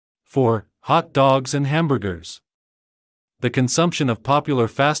 4. Hot dogs and hamburgers. The consumption of popular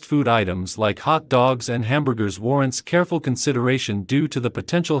fast food items like hot dogs and hamburgers warrants careful consideration due to the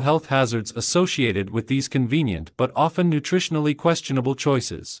potential health hazards associated with these convenient but often nutritionally questionable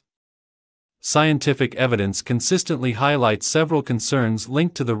choices. Scientific evidence consistently highlights several concerns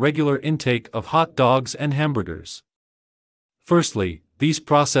linked to the regular intake of hot dogs and hamburgers. Firstly, these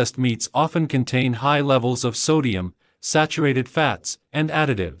processed meats often contain high levels of sodium, saturated fats, and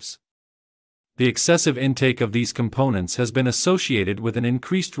additives. The excessive intake of these components has been associated with an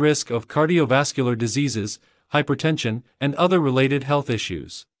increased risk of cardiovascular diseases, hypertension, and other related health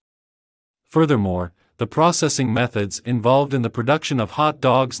issues. Furthermore, the processing methods involved in the production of hot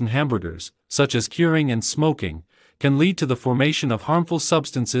dogs and hamburgers, such as curing and smoking, can lead to the formation of harmful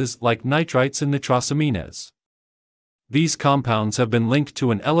substances like nitrites and nitrosamines. These compounds have been linked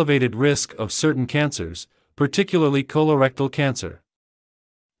to an elevated risk of certain cancers, particularly colorectal cancer.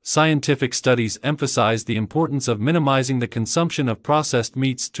 Scientific studies emphasize the importance of minimizing the consumption of processed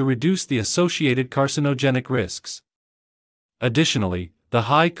meats to reduce the associated carcinogenic risks. Additionally, the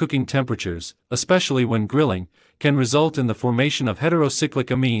high cooking temperatures, especially when grilling, can result in the formation of heterocyclic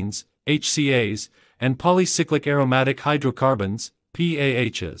amines, HCAs, and polycyclic aromatic hydrocarbons,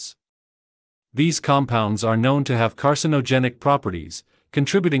 PAHs. These compounds are known to have carcinogenic properties,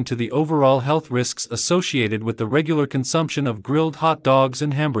 contributing to the overall health risks associated with the regular consumption of grilled hot dogs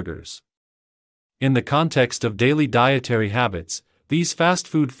and hamburgers. In the context of daily dietary habits, these fast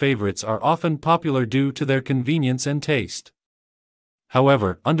food favorites are often popular due to their convenience and taste.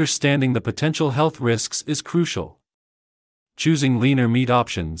 However, understanding the potential health risks is crucial. Choosing leaner meat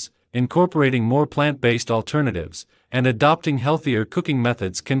options, incorporating more plant-based alternatives, and adopting healthier cooking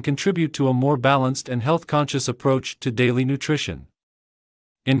methods can contribute to a more balanced and health-conscious approach to daily nutrition.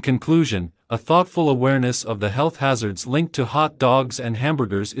 In conclusion, a thoughtful awareness of the health hazards linked to hot dogs and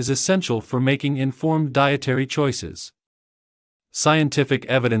hamburgers is essential for making informed dietary choices. Scientific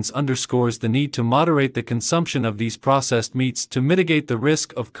evidence underscores the need to moderate the consumption of these processed meats to mitigate the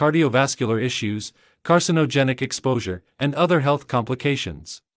risk of cardiovascular issues, carcinogenic exposure, and other health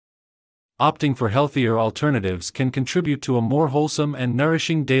complications. Opting for healthier alternatives can contribute to a more wholesome and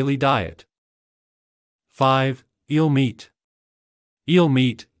nourishing daily diet. 5. Eel meat. Eel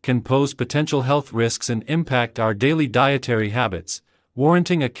meat can pose potential health risks and impact our daily dietary habits,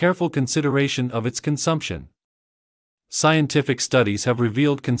 warranting a careful consideration of its consumption. Scientific studies have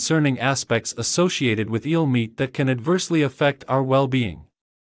revealed concerning aspects associated with eel meat that can adversely affect our well-being.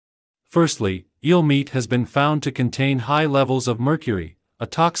 Firstly, eel meat has been found to contain high levels of mercury, a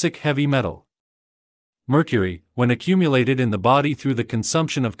toxic heavy metal. Mercury, when accumulated in the body through the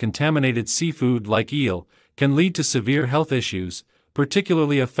consumption of contaminated seafood like eel, can lead to severe health issues,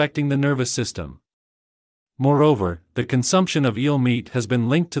 particularly affecting the nervous system. Moreover, the consumption of eel meat has been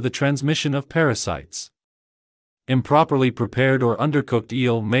linked to the transmission of parasites. Improperly prepared or undercooked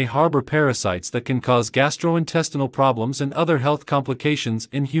eel may harbor parasites that can cause gastrointestinal problems and other health complications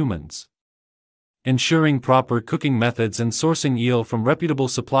in humans. Ensuring proper cooking methods and sourcing eel from reputable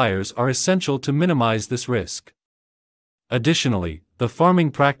suppliers are essential to minimize this risk. Additionally, the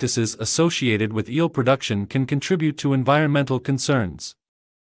farming practices associated with eel production can contribute to environmental concerns.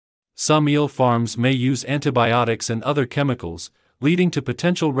 Some eel farms may use antibiotics and other chemicals, leading to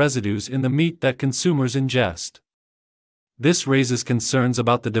potential residues in the meat that consumers ingest. This raises concerns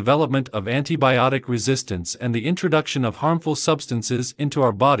about the development of antibiotic resistance and the introduction of harmful substances into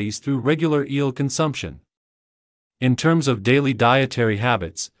our bodies through regular eel consumption. In terms of daily dietary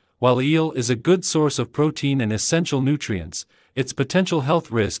habits, while eel is a good source of protein and essential nutrients, its potential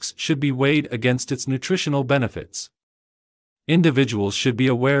health risks should be weighed against its nutritional benefits. Individuals should be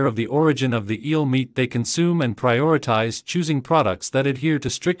aware of the origin of the eel meat they consume and prioritize choosing products that adhere to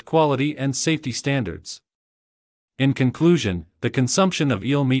strict quality and safety standards. In conclusion, the consumption of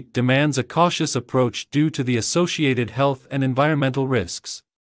eel meat demands a cautious approach due to the associated health and environmental risks.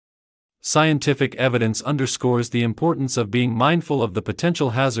 Scientific evidence underscores the importance of being mindful of the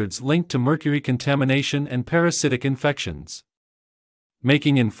potential hazards linked to mercury contamination and parasitic infections.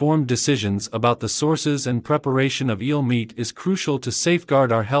 Making informed decisions about the sources and preparation of eel meat is crucial to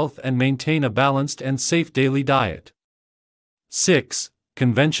safeguard our health and maintain a balanced and safe daily diet. 6.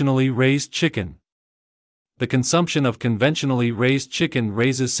 Conventionally raised chicken. The consumption of conventionally raised chicken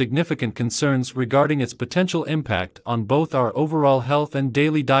raises significant concerns regarding its potential impact on both our overall health and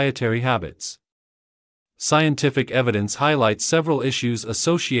daily dietary habits. Scientific evidence highlights several issues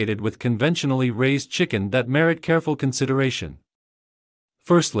associated with conventionally raised chicken that merit careful consideration.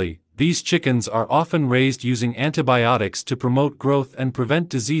 Firstly, these chickens are often raised using antibiotics to promote growth and prevent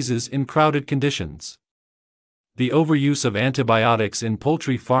diseases in crowded conditions. The overuse of antibiotics in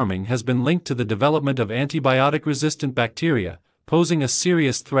poultry farming has been linked to the development of antibiotic-resistant bacteria, posing a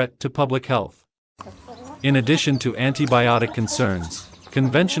serious threat to public health. In addition to antibiotic concerns,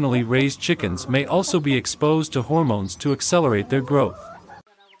 conventionally raised chickens may also be exposed to hormones to accelerate their growth.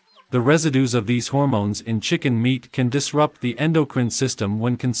 The residues of these hormones in chicken meat can disrupt the endocrine system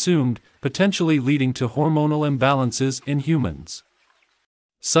when consumed, potentially leading to hormonal imbalances in humans.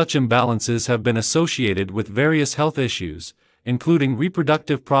 Such imbalances have been associated with various health issues, including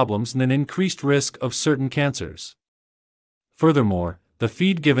reproductive problems and an increased risk of certain cancers. Furthermore, the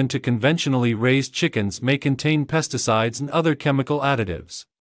feed given to conventionally raised chickens may contain pesticides and other chemical additives.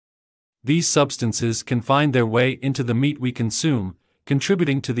 These substances can find their way into the meat we consume,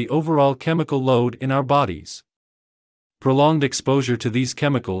 contributing to the overall chemical load in our bodies. Prolonged exposure to these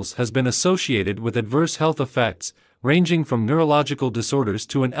chemicals has been associated with adverse health effects, ranging from neurological disorders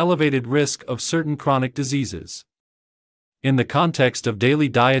to an elevated risk of certain chronic diseases. In the context of daily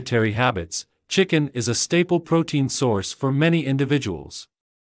dietary habits, chicken is a staple protein source for many individuals.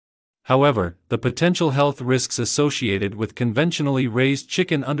 However, the potential health risks associated with conventionally raised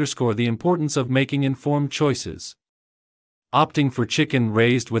chicken underscore the importance of making informed choices. Opting for chicken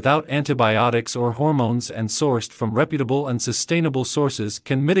raised without antibiotics or hormones and sourced from reputable and sustainable sources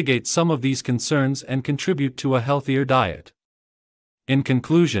can mitigate some of these concerns and contribute to a healthier diet. In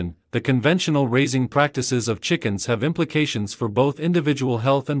conclusion, the conventional raising practices of chickens have implications for both individual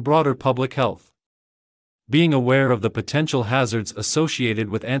health and broader public health. Being aware of the potential hazards associated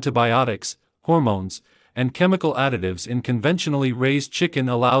with antibiotics, hormones, and chemical additives in conventionally raised chicken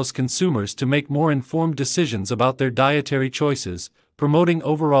allows consumers to make more informed decisions about their dietary choices, promoting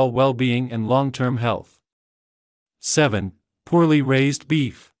overall well-being and long-term health. 7. Poorly raised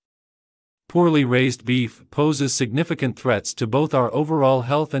beef. Poorly raised beef poses significant threats to both our overall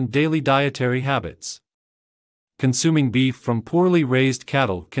health and daily dietary habits. Consuming beef from poorly raised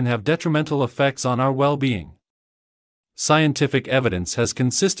cattle can have detrimental effects on our well-being. Scientific evidence has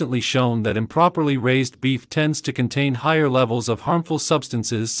consistently shown that improperly raised beef tends to contain higher levels of harmful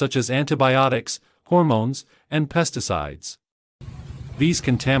substances such as antibiotics, hormones, and pesticides. These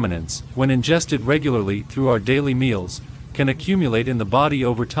contaminants, when ingested regularly through our daily meals, can accumulate in the body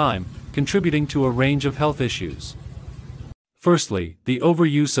over time, contributing to a range of health issues. Firstly, the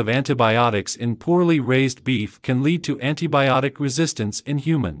overuse of antibiotics in poorly raised beef can lead to antibiotic resistance in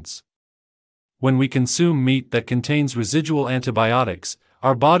humans. When we consume meat that contains residual antibiotics,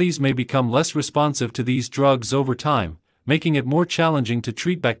 our bodies may become less responsive to these drugs over time, making it more challenging to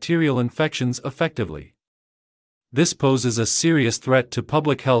treat bacterial infections effectively. This poses a serious threat to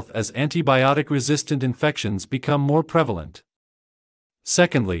public health as antibiotic-resistant infections become more prevalent.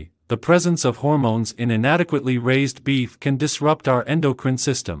 Secondly, the presence of hormones in inadequately raised beef can disrupt our endocrine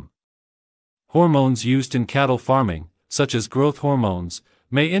system. Hormones used in cattle farming, such as growth hormones,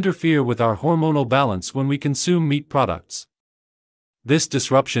 may interfere with our hormonal balance when we consume meat products. This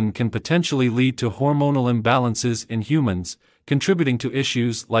disruption can potentially lead to hormonal imbalances in humans, contributing to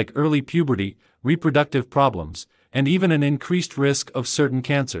issues like early puberty, reproductive problems, and even an increased risk of certain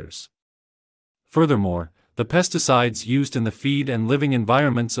cancers. Furthermore, the pesticides used in the feed and living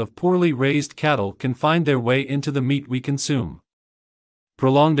environments of poorly raised cattle can find their way into the meat we consume.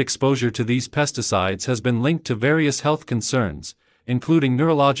 Prolonged exposure to these pesticides has been linked to various health concerns, including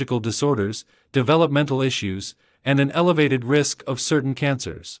neurological disorders, developmental issues, and an elevated risk of certain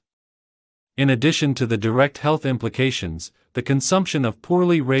cancers. In addition to the direct health implications, the consumption of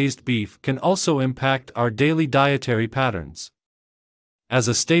poorly raised beef can also impact our daily dietary patterns. As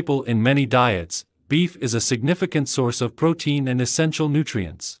a staple in many diets, beef is a significant source of protein and essential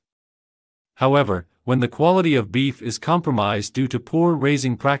nutrients. However, when the quality of beef is compromised due to poor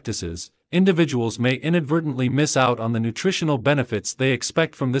raising practices, individuals may inadvertently miss out on the nutritional benefits they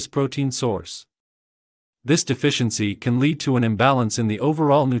expect from this protein source. This deficiency can lead to an imbalance in the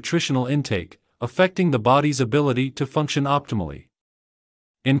overall nutritional intake, affecting the body's ability to function optimally.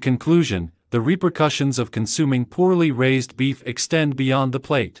 In conclusion, the repercussions of consuming poorly raised beef extend beyond the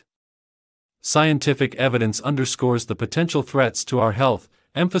plate. Scientific evidence underscores the potential threats to our health,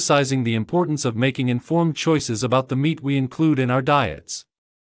 emphasizing the importance of making informed choices about the meat we include in our diets.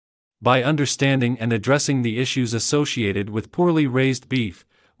 By understanding and addressing the issues associated with poorly raised beef,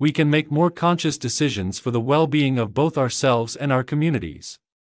 we can make more conscious decisions for the well-being of both ourselves and our communities.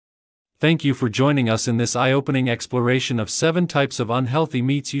 Thank you for joining us in this eye-opening exploration of 7 types of unhealthy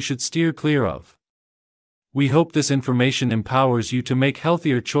meats you should steer clear of. We hope this information empowers you to make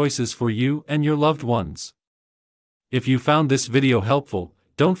healthier choices for you and your loved ones. If you found this video helpful,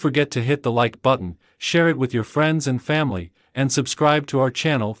 don't forget to hit the like button, share it with your friends and family, and subscribe to our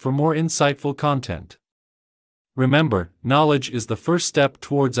channel for more insightful content. Remember, knowledge is the first step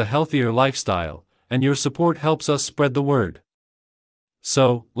towards a healthier lifestyle, and your support helps us spread the word.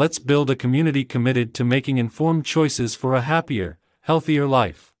 So, let's build a community committed to making informed choices for a happier, healthier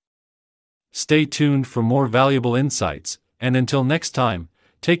life. Stay tuned for more valuable insights, and until next time,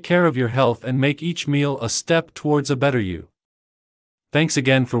 take care of your health and make each meal a step towards a better you. Thanks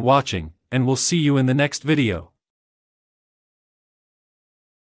again for watching, and we'll see you in the next video.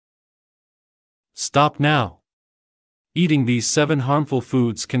 Stop now. Eating these 7 harmful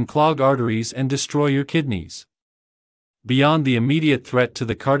foods can clog arteries and destroy your kidneys. Beyond the immediate threat to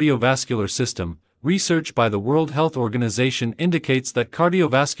the cardiovascular system, research by the World Health Organization indicates that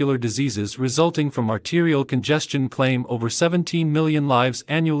cardiovascular diseases resulting from arterial congestion claim over 17 million lives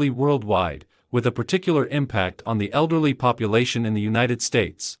annually worldwide, with a particular impact on the elderly population in the United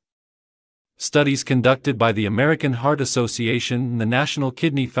States. Studies conducted by the American Heart Association and the National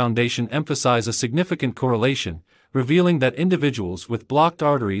Kidney Foundation emphasize a significant correlation, revealing that individuals with blocked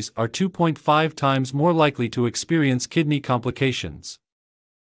arteries are 2.5 times more likely to experience kidney complications.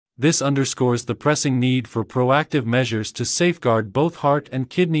 This underscores the pressing need for proactive measures to safeguard both heart and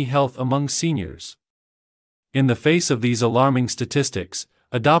kidney health among seniors. In the face of these alarming statistics,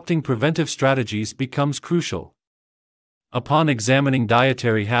 adopting preventive strategies becomes crucial. Upon examining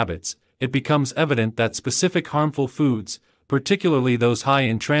dietary habits, it becomes evident that specific harmful foods, particularly those high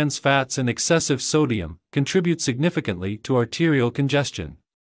in trans fats and excessive sodium, contribute significantly to arterial congestion.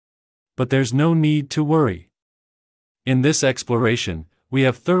 But there's no need to worry. In this exploration, we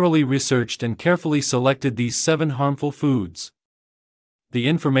have thoroughly researched and carefully selected these 7 harmful foods. The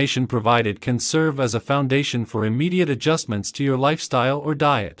information provided can serve as a foundation for immediate adjustments to your lifestyle or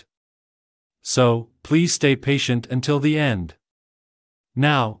diet. So, please stay patient until the end.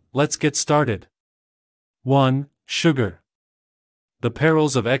 Now, let's get started. 1. Sugar. The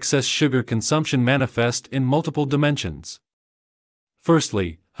perils of excess sugar consumption manifest in multiple dimensions.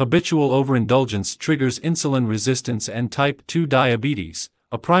 Firstly, habitual overindulgence triggers insulin resistance and type 2 diabetes,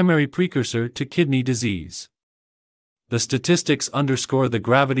 a primary precursor to kidney disease. The statistics underscore the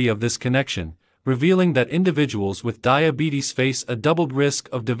gravity of this connection, revealing that individuals with diabetes face a doubled risk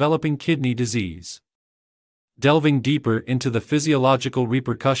of developing kidney disease. Delving deeper into the physiological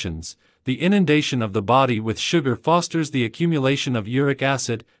repercussions, the inundation of the body with sugar fosters the accumulation of uric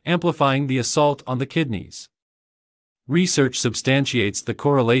acid, amplifying the assault on the kidneys. Research substantiates the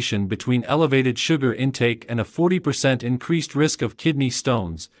correlation between elevated sugar intake and a 40% increased risk of kidney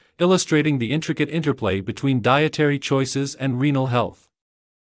stones, illustrating the intricate interplay between dietary choices and renal health.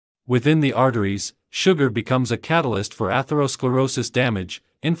 Within the arteries, sugar becomes a catalyst for atherosclerosis damage,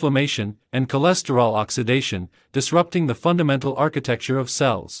 inflammation, and cholesterol oxidation, disrupting the fundamental architecture of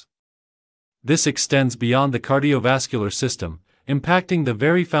cells. This extends beyond the cardiovascular system, impacting the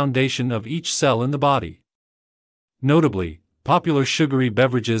very foundation of each cell in the body. Notably, Popular sugary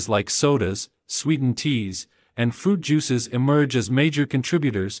beverages like sodas, sweetened teas, and fruit juices emerge as major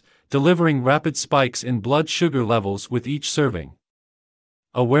contributors, delivering rapid spikes in blood sugar levels with each serving.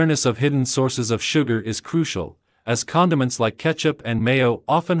 Awareness of hidden sources of sugar is crucial, as condiments like ketchup and mayo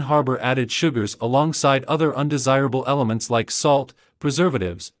often harbor added sugars alongside other undesirable elements like salt,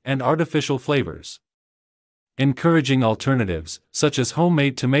 preservatives, and artificial flavors. Encouraging alternatives, such as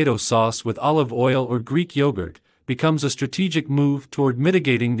homemade tomato sauce with olive oil or Greek yogurt, becomes a strategic move toward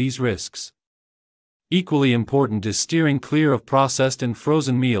mitigating these risks. Equally important is steering clear of processed and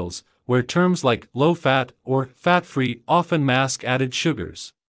frozen meals, where terms like low-fat or fat-free often mask added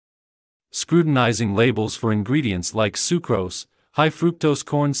sugars. Scrutinizing labels for ingredients like sucrose, high-fructose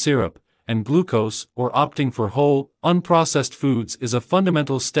corn syrup, and glucose, or opting for whole, unprocessed foods is a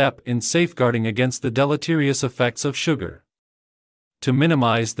fundamental step in safeguarding against the deleterious effects of sugar. To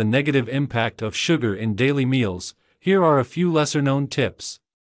minimize the negative impact of sugar in daily meals, here are a few lesser-known tips.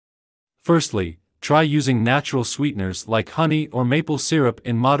 Firstly, try using natural sweeteners like honey or maple syrup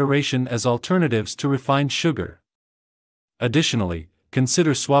in moderation as alternatives to refined sugar. Additionally,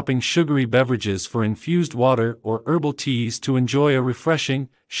 consider swapping sugary beverages for infused water or herbal teas to enjoy a refreshing,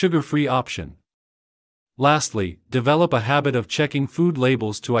 sugar-free option. Lastly, develop a habit of checking food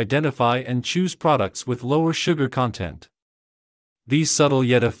labels to identify and choose products with lower sugar content. These subtle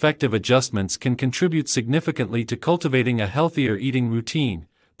yet effective adjustments can contribute significantly to cultivating a healthier eating routine,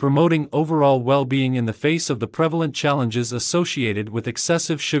 promoting overall well-being in the face of the prevalent challenges associated with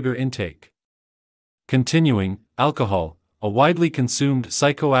excessive sugar intake. Continuing, alcohol, a widely consumed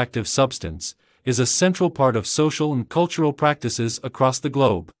psychoactive substance, is a central part of social and cultural practices across the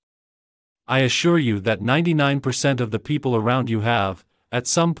globe. I assure you that 99% of the people around you have, at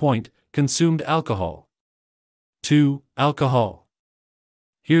some point, consumed alcohol. 2. Alcohol.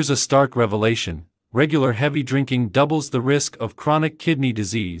 Here's a stark revelation: regular heavy drinking doubles the risk of chronic kidney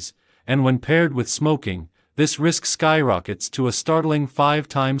disease, and when paired with smoking, this risk skyrockets to a startling 5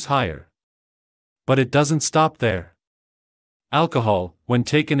 times higher. But it doesn't stop there. Alcohol, when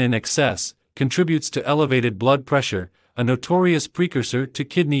taken in excess, contributes to elevated blood pressure, a notorious precursor to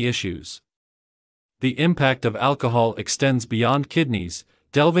kidney issues. The impact of alcohol extends beyond kidneys,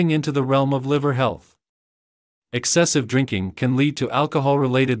 delving into the realm of liver health. Excessive drinking can lead to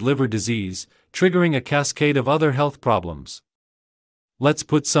alcohol-related liver disease, triggering a cascade of other health problems. Let's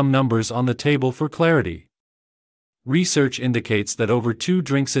put some numbers on the table for clarity. Research indicates that over 2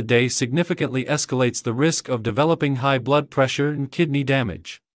 drinks a day significantly escalates the risk of developing high blood pressure and kidney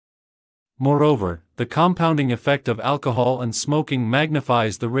damage. Moreover, the compounding effect of alcohol and smoking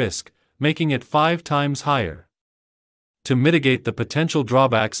magnifies the risk, making it 5 times higher. To mitigate the potential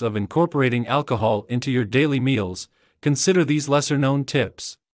drawbacks of incorporating alcohol into your daily meals, consider these lesser-known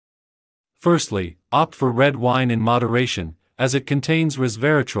tips. Firstly, opt for red wine in moderation, as it contains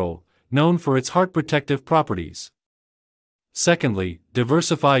resveratrol, known for its heart-protective properties. Secondly,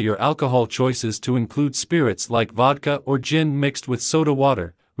 diversify your alcohol choices to include spirits like vodka or gin mixed with soda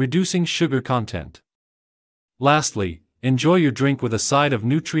water, reducing sugar content. Lastly, enjoy your drink with a side of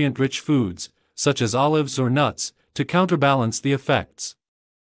nutrient-rich foods, such as olives or nuts, to counterbalance the effects.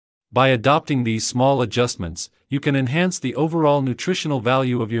 By adopting these small adjustments, you can enhance the overall nutritional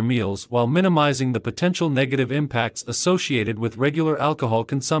value of your meals while minimizing the potential negative impacts associated with regular alcohol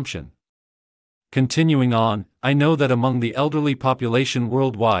consumption. Continuing on, I know that among the elderly population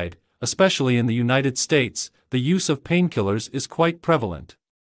worldwide, especially in the United States, the use of painkillers is quite prevalent.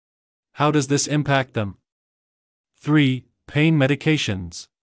 How does this impact them? 3. Pain medications.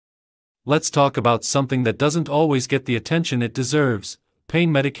 Let's talk about something that doesn't always get the attention it deserves: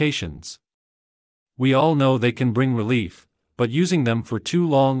 pain medications. We all know they can bring relief, but using them for too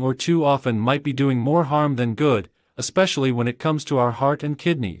long or too often might be doing more harm than good, especially when it comes to our heart and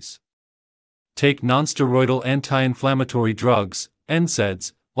kidneys. Take nonsteroidal anti-inflammatory drugs,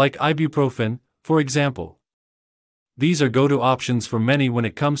 NSAIDs, like ibuprofen, for example. These are go-to options for many when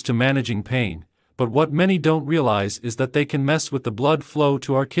it comes to managing pain, but what many don't realize is that they can mess with the blood flow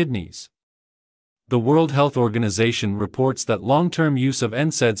to our kidneys. The World Health Organization reports that long-term use of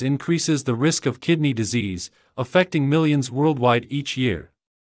NSAIDs increases the risk of kidney disease, affecting millions worldwide each year.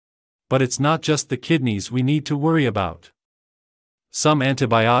 But it's not just the kidneys we need to worry about. Some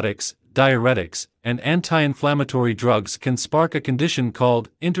antibiotics, diuretics, and anti-inflammatory drugs can spark a condition called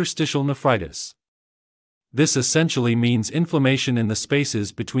interstitial nephritis. This essentially means inflammation in the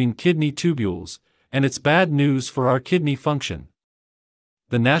spaces between kidney tubules, and it's bad news for our kidney function.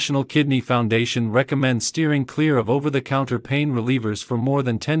 The National Kidney Foundation recommends steering clear of over-the-counter pain relievers for more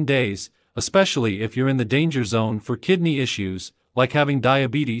than 10 days, especially if you're in the danger zone for kidney issues, like having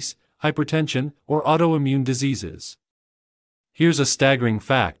diabetes, hypertension, or autoimmune diseases. Here's a staggering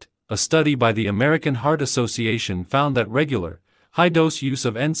fact: a study by the American Heart Association found that regular, high-dose use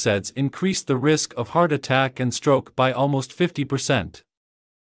of NSAIDs increased the risk of heart attack and stroke by almost 50%.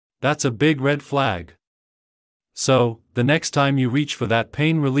 That's a big red flag. So, the next time you reach for that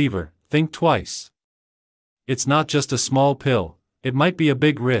pain reliever, think twice. It's not just a small pill, it might be a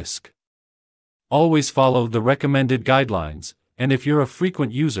big risk. Always follow the recommended guidelines, and if you're a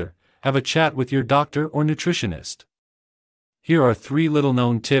frequent user, have a chat with your doctor or nutritionist. Here are 3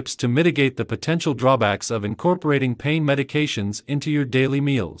 little-known tips to mitigate the potential drawbacks of incorporating pain medications into your daily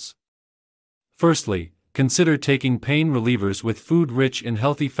meals. Firstly, consider taking pain relievers with food rich in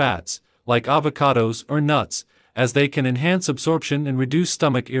healthy fats, like avocados or nuts, as they can enhance absorption and reduce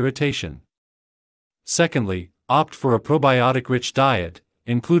stomach irritation. Secondly, opt for a probiotic-rich diet,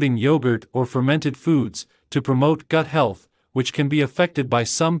 including yogurt or fermented foods, to promote gut health, which can be affected by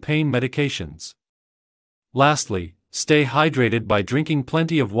some pain medications. Lastly, stay hydrated by drinking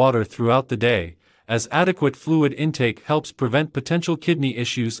plenty of water throughout the day, as adequate fluid intake helps prevent potential kidney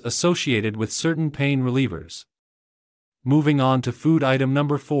issues associated with certain pain relievers. Moving on to food item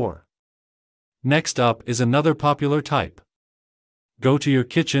number 4. Next up is another popular type. Go to your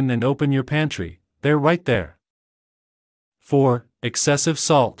kitchen and open your pantry, they're right there. 4. Excessive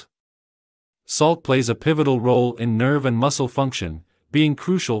salt. Salt plays a pivotal role in nerve and muscle function, being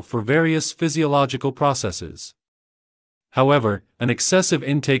crucial for various physiological processes. However, an excessive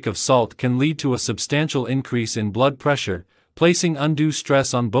intake of salt can lead to a substantial increase in blood pressure, placing undue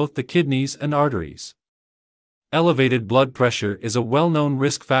stress on both the kidneys and arteries. Elevated blood pressure is a well-known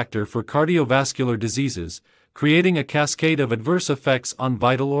risk factor for cardiovascular diseases, creating a cascade of adverse effects on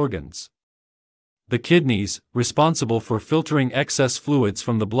vital organs. The kidneys, responsible for filtering excess fluids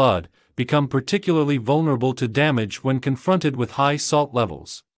from the blood, become particularly vulnerable to damage when confronted with high salt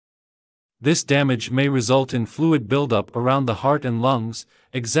levels. This damage may result in fluid buildup around the heart and lungs,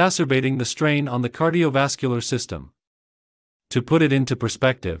 exacerbating the strain on the cardiovascular system. To put it into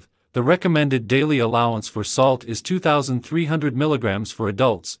perspective, the recommended daily allowance for salt is 2,300 mg for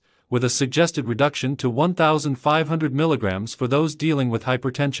adults, with a suggested reduction to 1,500 mg for those dealing with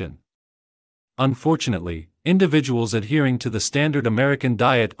hypertension. Unfortunately, individuals adhering to the standard American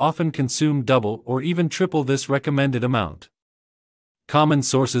diet often consume double or even triple this recommended amount. Common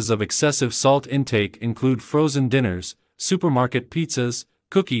sources of excessive salt intake include frozen dinners, supermarket pizzas,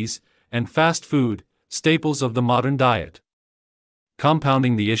 cookies, and fast food, staples of the modern diet.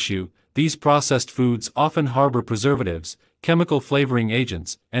 Compounding the issue, these processed foods often harbor preservatives, chemical flavoring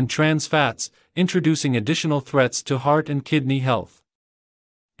agents, and trans fats, introducing additional threats to heart and kidney health.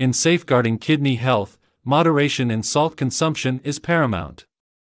 In safeguarding kidney health, moderation in salt consumption is paramount.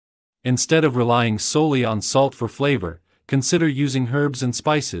 Instead of relying solely on salt for flavor, consider using herbs and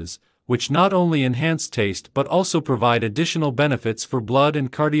spices, which not only enhance taste but also provide additional benefits for blood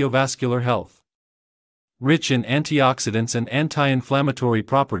and cardiovascular health. Rich in antioxidants and anti-inflammatory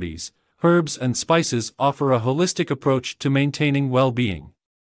properties, herbs and spices offer a holistic approach to maintaining well-being.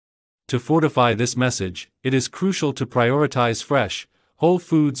 To fortify this message, it is crucial to prioritize fresh, whole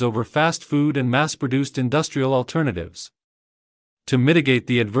foods over fast food and mass-produced industrial alternatives. To mitigate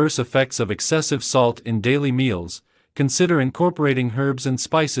the adverse effects of excessive salt in daily meals, consider incorporating herbs and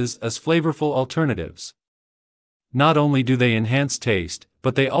spices as flavorful alternatives. Not only do they enhance taste,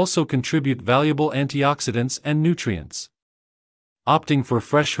 but they also contribute valuable antioxidants and nutrients. Opting for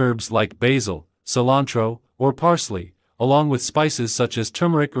fresh herbs like basil, cilantro, or parsley, along with spices such as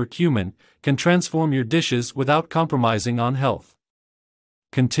turmeric or cumin, can transform your dishes without compromising on health.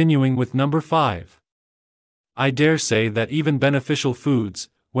 Continuing with number 5. I dare say that even beneficial foods,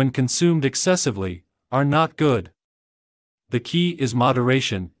 when consumed excessively, are not good. The key is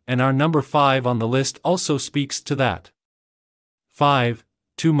moderation, and our number 5 on the list also speaks to that. 5.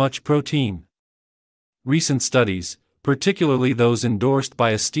 Too much protein. Recent studies, particularly those endorsed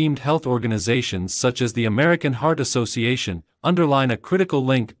by esteemed health organizations such as the American Heart Association, underline a critical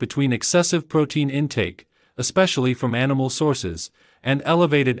link between excessive protein intake, especially from animal sources, and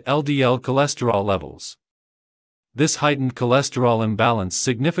elevated LDL cholesterol levels. This heightened cholesterol imbalance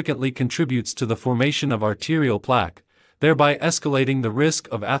significantly contributes to the formation of arterial plaque, thereby escalating the risk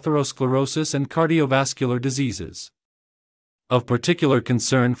of atherosclerosis and cardiovascular diseases. Of particular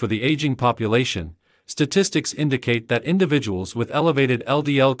concern for the aging population, statistics indicate that individuals with elevated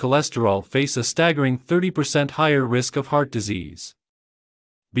LDL cholesterol face a staggering 30% higher risk of heart disease.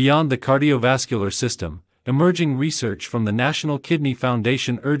 Beyond the cardiovascular system, emerging research from the National Kidney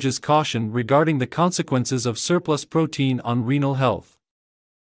Foundation urges caution regarding the consequences of surplus protein on renal health.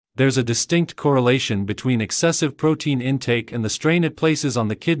 There's a distinct correlation between excessive protein intake and the strain it places on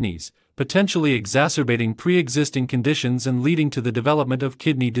the kidneys, potentially exacerbating pre-existing conditions and leading to the development of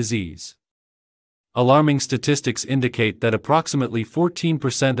kidney disease. Alarming statistics indicate that approximately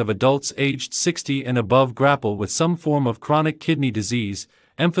 14% of adults aged 60 and above grapple with some form of chronic kidney disease,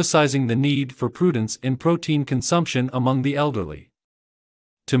 emphasizing the need for prudence in protein consumption among the elderly.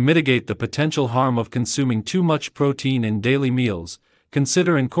 To mitigate the potential harm of consuming too much protein in daily meals,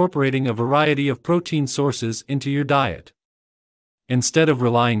 consider incorporating a variety of protein sources into your diet. Instead of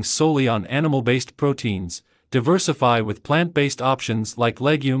relying solely on animal-based proteins, diversify with plant-based options like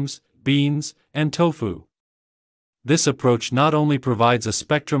legumes, beans, and tofu. This approach not only provides a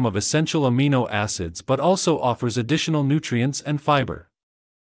spectrum of essential amino acids but also offers additional nutrients and fiber.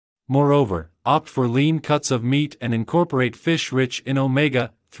 Moreover, opt for lean cuts of meat and incorporate fish rich in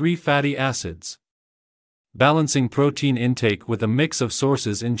omega-3 fatty acids. Balancing protein intake with a mix of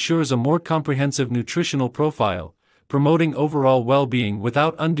sources ensures a more comprehensive nutritional profile, promoting overall well-being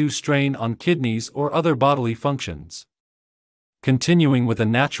without undue strain on kidneys or other bodily functions. Continuing with a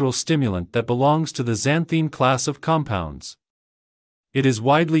natural stimulant that belongs to the xanthine class of compounds. It is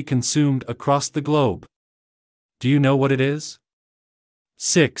widely consumed across the globe. Do you know what it is?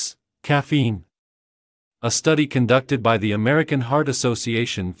 6. Caffeine. A study conducted by the American Heart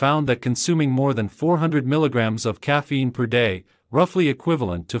Association found that consuming more than 400 milligrams of caffeine per day, roughly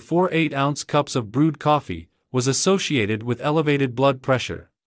equivalent to 4 8-ounce cups of brewed coffee, was associated with elevated blood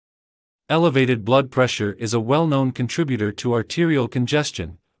pressure. Elevated blood pressure is a well-known contributor to arterial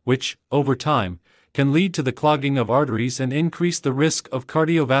congestion, which, over time, can lead to the clogging of arteries and increase the risk of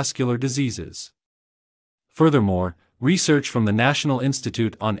cardiovascular diseases. Furthermore, research from the National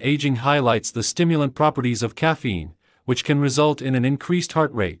Institute on Aging highlights the stimulant properties of caffeine, which can result in an increased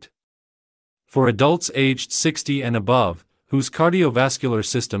heart rate. For adults aged 60 and above, whose cardiovascular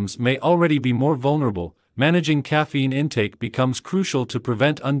systems may already be more vulnerable, managing caffeine intake becomes crucial to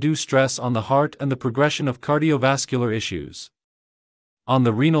prevent undue stress on the heart and the progression of cardiovascular issues. On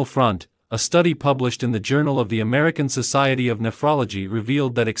the renal front, a study published in the Journal of the American Society of Nephrology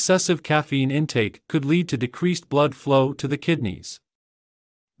revealed that excessive caffeine intake could lead to decreased blood flow to the kidneys.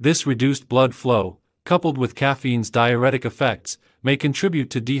 This reduced blood flow, coupled with caffeine's diuretic effects, may contribute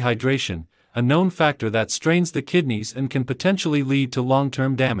to dehydration, a known factor that strains the kidneys and can potentially lead to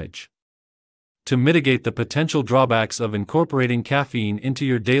long-term damage. To mitigate the potential drawbacks of incorporating caffeine into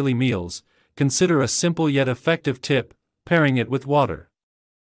your daily meals, consider a simple yet effective tip: pairing it with water.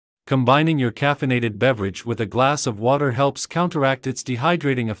 Combining your caffeinated beverage with a glass of water helps counteract its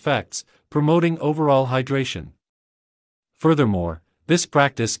dehydrating effects, promoting overall hydration. Furthermore, this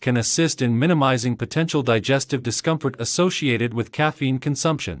practice can assist in minimizing potential digestive discomfort associated with caffeine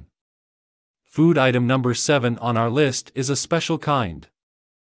consumption. Food item number 7 on our list is a special kind.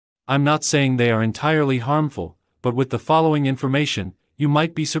 I'm not saying they are entirely harmful, but with the following information, you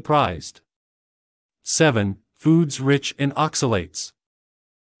might be surprised. 7. Foods rich in oxalates.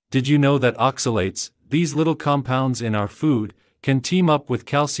 Did you know that oxalates, these little compounds in our food, can team up with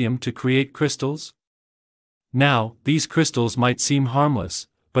calcium to create crystals? Now, these crystals might seem harmless,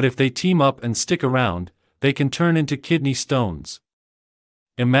 but if they team up and stick around, they can turn into kidney stones.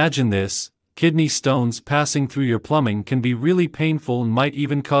 Imagine this: kidney stones passing through your plumbing can be really painful and might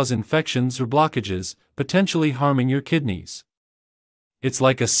even cause infections or blockages, potentially harming your kidneys. It's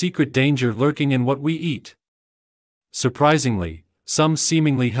like a secret danger lurking in what we eat. Surprisingly, some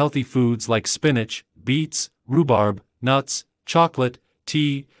seemingly healthy foods like spinach, beets, rhubarb, nuts, chocolate,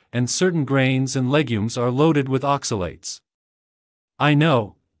 tea, and certain grains and legumes are loaded with oxalates. I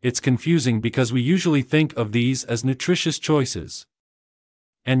know, it's confusing because we usually think of these as nutritious choices.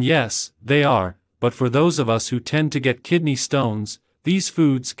 And yes, they are, but for those of us who tend to get kidney stones, these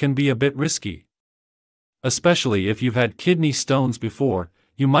foods can be a bit risky. Especially if you've had kidney stones before,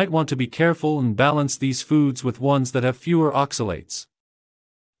 you might want to be careful and balance these foods with ones that have fewer oxalates.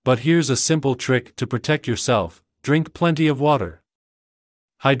 But here's a simple trick to protect yourself: drink plenty of water.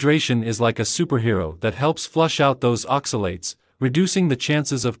 Hydration is like a superhero that helps flush out those oxalates, reducing the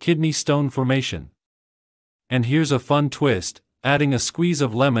chances of kidney stone formation. And here's a fun twist: adding a squeeze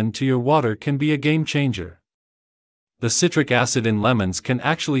of lemon to your water can be a game changer. The citric acid in lemons can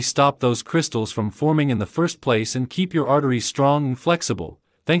actually stop those crystals from forming in the first place and keep your arteries strong and flexible,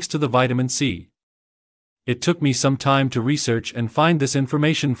 thanks to the vitamin C. It took me some time to research and find this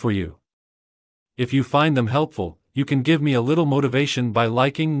information for you. If you find them helpful, you can give me a little motivation by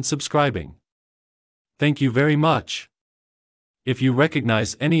liking and subscribing. Thank you very much. If you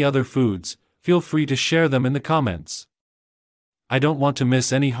recognize any other foods, feel free to share them in the comments. I don't want to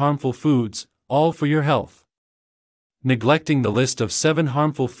miss any harmful foods, all for your health. Neglecting the list of 7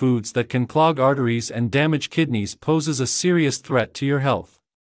 harmful foods that can clog arteries and damage kidneys poses a serious threat to your health.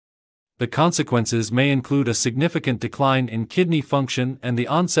 The consequences may include a significant decline in kidney function and the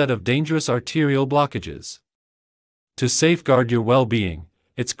onset of dangerous arterial blockages. To safeguard your well-being,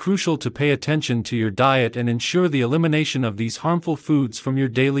 it's crucial to pay attention to your diet and ensure the elimination of these harmful foods from your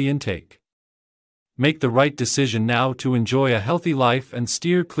daily intake. Make the right decision now to enjoy a healthy life and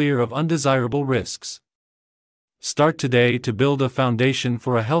steer clear of undesirable risks. Start today to build a foundation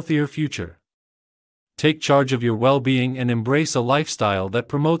for a healthier future. Take charge of your well-being and embrace a lifestyle that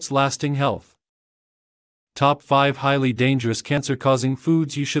promotes lasting health. Top 5 Highly Dangerous Cancer-Causing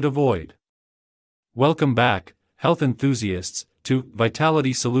Foods You Should Avoid. Welcome back, health enthusiasts, to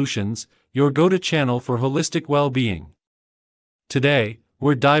Vitality Solutions, your go-to channel for holistic well-being. Today,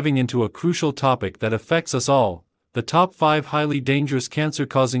 we're diving into a crucial topic that affects us all: the top 5 highly dangerous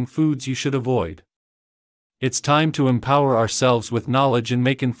cancer-causing foods you should avoid. It's time to empower ourselves with knowledge and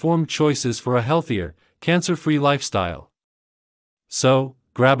make informed choices for a healthier, cancer-free lifestyle. So,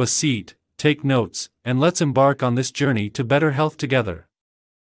 grab a seat, take notes, and let's embark on this journey to better health together.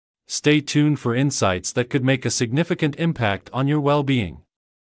 Stay tuned for insights that could make a significant impact on your well-being.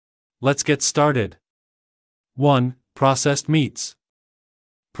 Let's get started. 1. Processed meats.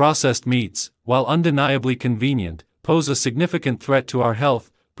 Processed meats, while undeniably convenient, pose a significant threat to our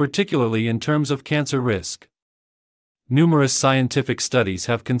health, particularly in terms of cancer risk. Numerous scientific studies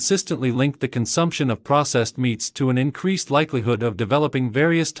have consistently linked the consumption of processed meats to an increased likelihood of developing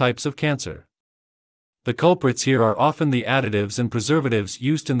various types of cancer. The culprits here are often the additives and preservatives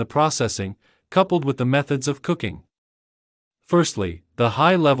used in the processing, coupled with the methods of cooking. Firstly, the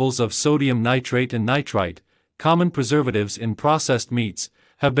high levels of sodium nitrate and nitrite, common preservatives in processed meats,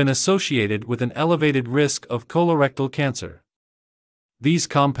 have been associated with an elevated risk of colorectal cancer. These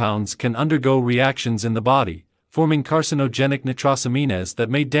compounds can undergo reactions in the body, forming carcinogenic nitrosamines that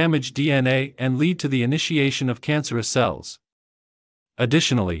may damage DNA and lead to the initiation of cancerous cells.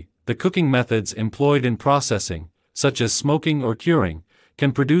 Additionally, the cooking methods employed in processing, such as smoking or curing,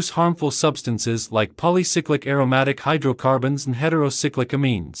 can produce harmful substances like polycyclic aromatic hydrocarbons and heterocyclic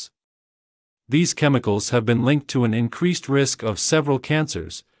amines. These chemicals have been linked to an increased risk of several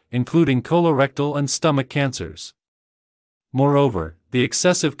cancers, including colorectal and stomach cancers. Moreover, the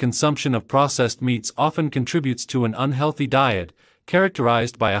excessive consumption of processed meats often contributes to an unhealthy diet,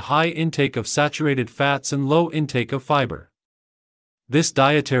 characterized by a high intake of saturated fats and low intake of fiber. This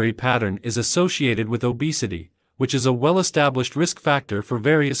dietary pattern is associated with obesity, which is a well-established risk factor for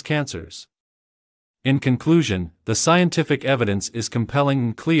various cancers. In conclusion, the scientific evidence is compelling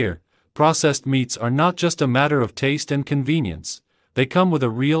and clear: processed meats are not just a matter of taste and convenience, they come with a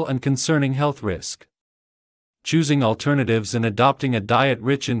real and concerning health risk. Choosing alternatives and adopting a diet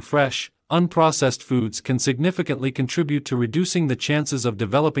rich in fresh, unprocessed foods can significantly contribute to reducing the chances of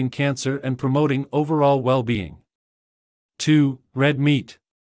developing cancer and promoting overall well-being. 2. Red meat.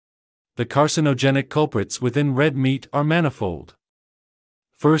 The carcinogenic culprits within red meat are manifold.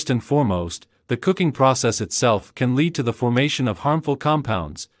 First and foremost, the cooking process itself can lead to the formation of harmful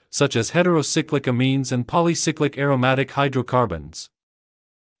compounds, such as heterocyclic amines and polycyclic aromatic hydrocarbons.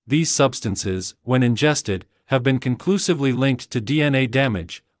 These substances, when ingested, have been conclusively linked to DNA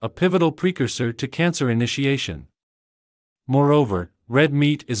damage, a pivotal precursor to cancer initiation. Moreover, red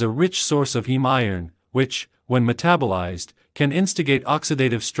meat is a rich source of heme iron, which, when metabolized, can instigate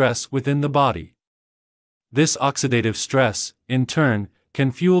oxidative stress within the body. This oxidative stress, in turn,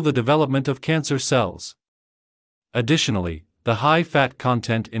 can fuel the development of cancer cells. Additionally, the high fat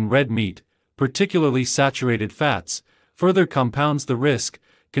content in red meat, particularly saturated fats, further compounds the risk,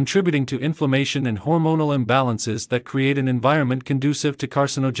 contributing to inflammation and hormonal imbalances that create an environment conducive to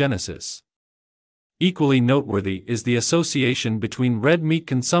carcinogenesis. Equally noteworthy is the association between red meat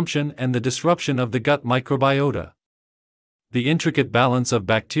consumption and the disruption of the gut microbiota. The intricate balance of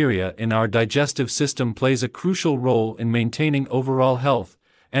bacteria in our digestive system plays a crucial role in maintaining overall health,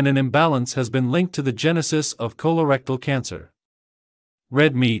 and an imbalance has been linked to the genesis of colorectal cancer.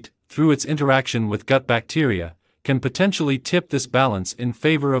 Red meat, through its interaction with gut bacteria, can potentially tip this balance in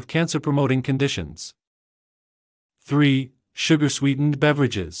favor of cancer-promoting conditions. 3. Sugar-sweetened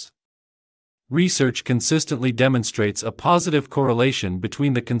beverages. Research consistently demonstrates a positive correlation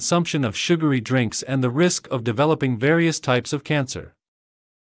between the consumption of sugary drinks and the risk of developing various types of cancer.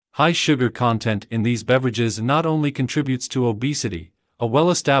 High sugar content in these beverages not only contributes to obesity, a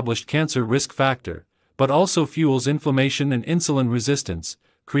well-established cancer risk factor, but also fuels inflammation and insulin resistance,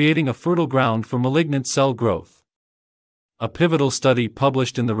 creating a fertile ground for malignant cell growth. A pivotal study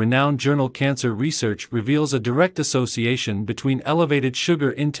published in the renowned journal Cancer Research reveals a direct association between elevated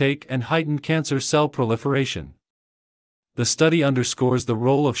sugar intake and heightened cancer cell proliferation. The study underscores the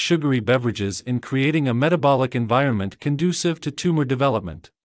role of sugary beverages in creating a metabolic environment conducive to tumor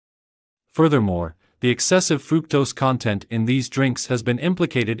development. Furthermore, the excessive fructose content in these drinks has been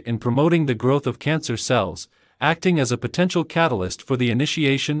implicated in promoting the growth of cancer cells, acting as a potential catalyst for the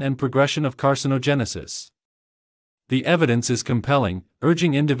initiation and progression of carcinogenesis. The evidence is compelling,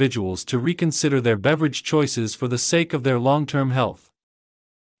 urging individuals to reconsider their beverage choices for the sake of their long-term health.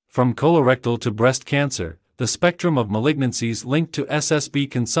 From colorectal to breast cancer, the spectrum of malignancies linked to SSB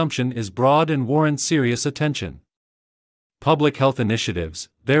consumption is broad and warrants serious attention. Public health initiatives,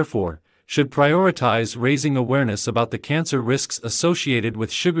 therefore, should prioritize raising awareness about the cancer risks associated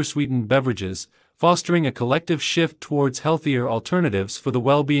with sugar-sweetened beverages, fostering a collective shift towards healthier alternatives for the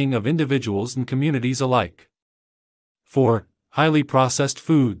well-being of individuals and communities alike. 4. Highly processed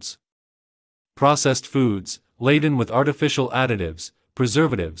foods. Processed foods, laden with artificial additives,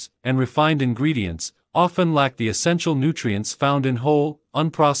 preservatives, and refined ingredients, often lack the essential nutrients found in whole,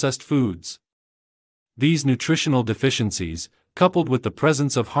 unprocessed foods. These nutritional deficiencies, coupled with the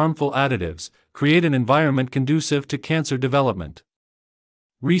presence of harmful additives, create an environment conducive to cancer development.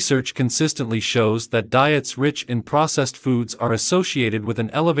 Research consistently shows that diets rich in processed foods are associated with an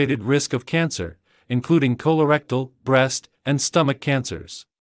elevated risk of cancer, including colorectal, breast, and stomach cancers.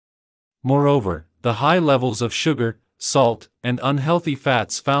 Moreover, the high levels of sugar, salt, and unhealthy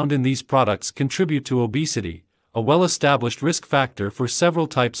fats found in these products contribute to obesity, a well-established risk factor for several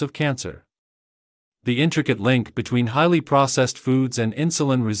types of cancer. The intricate link between highly processed foods and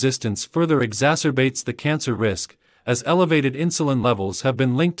insulin resistance further exacerbates the cancer risk, as elevated insulin levels have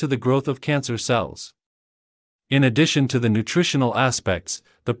been linked to the growth of cancer cells. In addition to the nutritional aspects,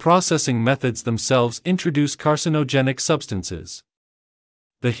 the processing methods themselves introduce carcinogenic substances.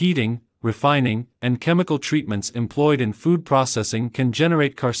 The heating, refining, and chemical treatments employed in food processing can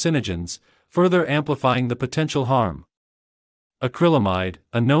generate carcinogens, further amplifying the potential harm. Acrylamide,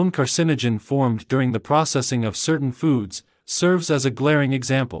 a known carcinogen formed during the processing of certain foods, serves as a glaring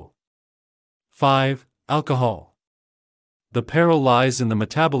example. 5. Alcohol. The peril lies in the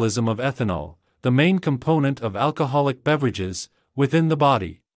metabolism of ethanol, the main component of alcoholic beverages, within the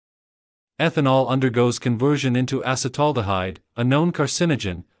body. Ethanol undergoes conversion into acetaldehyde, a known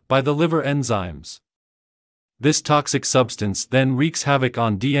carcinogen, by the liver enzymes. This toxic substance then wreaks havoc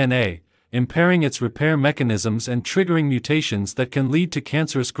on DNA, impairing its repair mechanisms and triggering mutations that can lead to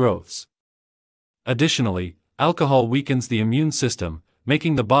cancerous growths. Additionally, alcohol weakens the immune system,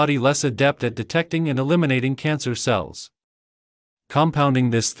 making the body less adept at detecting and eliminating cancer cells. Compounding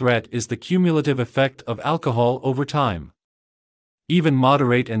this threat is the cumulative effect of alcohol over time. Even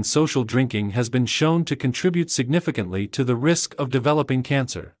moderate and social drinking has been shown to contribute significantly to the risk of developing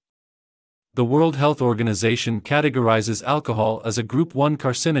cancer. The World Health Organization categorizes alcohol as a Group 1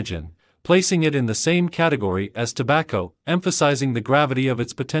 carcinogen, placing it in the same category as tobacco, emphasizing the gravity of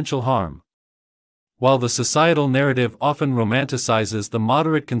its potential harm. While the societal narrative often romanticizes the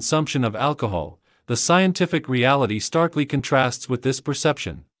moderate consumption of alcohol, the scientific reality starkly contrasts with this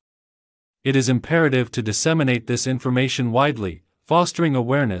perception. It is imperative to disseminate this information widely, fostering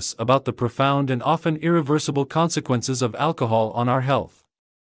awareness about the profound and often irreversible consequences of alcohol on our health.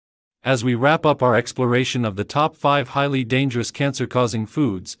 As we wrap up our exploration of the top 5 highly dangerous cancer-causing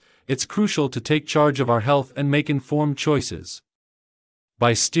foods, it's crucial to take charge of our health and make informed choices.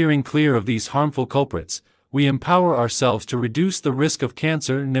 By steering clear of these harmful culprits, we empower ourselves to reduce the risk of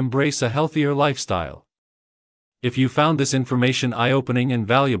cancer and embrace a healthier lifestyle. If you found this information eye-opening and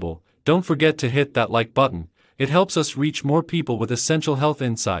valuable, don't forget to hit that like button. It helps us reach more people with essential health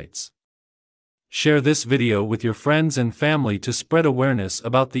insights. Share this video with your friends and family to spread awareness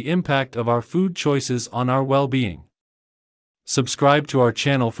about the impact of our food choices on our well-being. Subscribe to our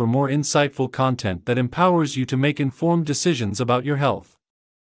channel for more insightful content that empowers you to make informed decisions about your health.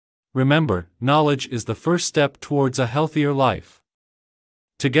 Remember, knowledge is the first step towards a healthier life.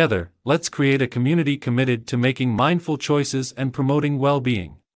 Together, let's create a community committed to making mindful choices and promoting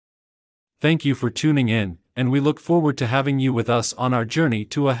well-being. Thank you for tuning in, and we look forward to having you with us on our journey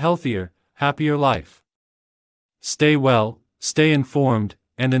to a healthier, happier life. Stay well, stay informed,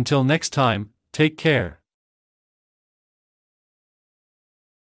 and until next time, take care.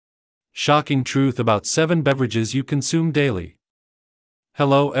 Shocking truth about 7 beverages you consume daily.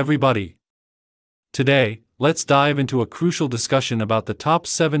 Hello everybody. Today, let's dive into a crucial discussion about the top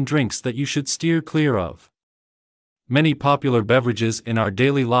 7 drinks that you should steer clear of. Many popular beverages in our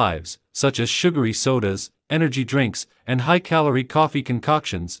daily lives, such as sugary sodas, energy drinks, and high-calorie coffee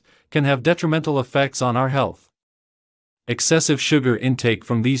concoctions, can have detrimental effects on our health. Excessive sugar intake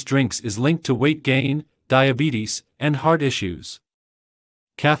from these drinks is linked to weight gain, diabetes, and heart issues.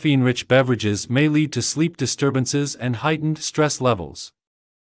 Caffeine-rich beverages may lead to sleep disturbances and heightened stress levels.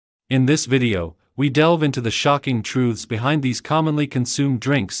 In this video, we delve into the shocking truths behind these commonly consumed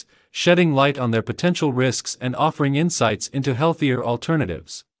drinks, shedding light on their potential risks and offering insights into healthier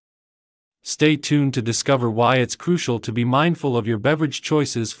alternatives. Stay tuned to discover why it's crucial to be mindful of your beverage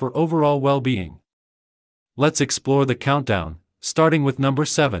choices for overall well-being. Let's explore the countdown, starting with number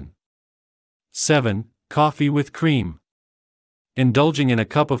 7. 7. Coffee with cream. Indulging in a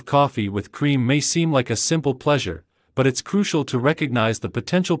cup of coffee with cream may seem like a simple pleasure, but it's crucial to recognize the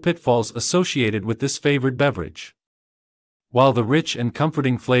potential pitfalls associated with this favored beverage. While the rich and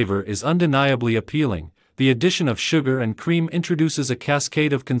comforting flavor is undeniably appealing, the addition of sugar and cream introduces a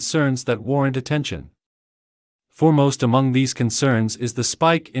cascade of concerns that warrant attention. Foremost among these concerns is the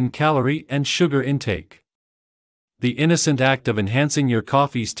spike in calorie and sugar intake. The innocent act of enhancing your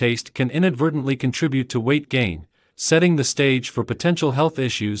coffee's taste can inadvertently contribute to weight gain, setting the stage for potential health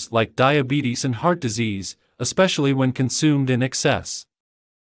issues like diabetes and heart disease, especially when consumed in excess.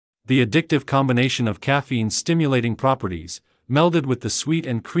 The addictive combination of caffeine's stimulating properties, melded with the sweet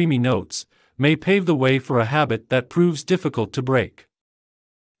and creamy notes, may pave the way for a habit that proves difficult to break.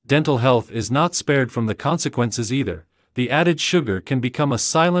 Dental health is not spared from the consequences either. The added sugar can become a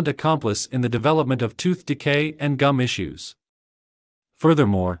silent accomplice in the development of tooth decay and gum issues.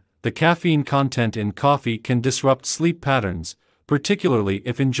 Furthermore, the caffeine content in coffee can disrupt sleep patterns, particularly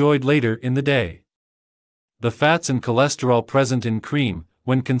if enjoyed later in the day. The fats and cholesterol present in cream,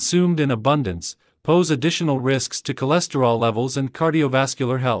 when consumed in abundance, pose additional risks to cholesterol levels and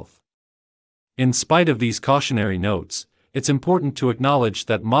cardiovascular health. In spite of these cautionary notes, it's important to acknowledge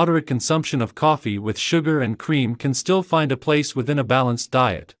that moderate consumption of coffee with sugar and cream can still find a place within a balanced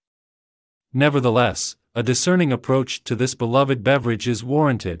diet. Nevertheless, a discerning approach to this beloved beverage is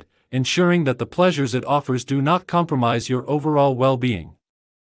warranted, ensuring that the pleasures it offers do not compromise your overall well-being.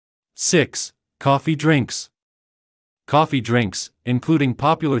 6. Coffee drinks. Coffee drinks, including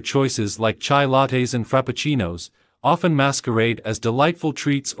popular choices like chai lattes and frappuccinos, often masquerade as delightful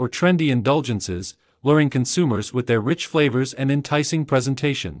treats or trendy indulgences, luring consumers with their rich flavors and enticing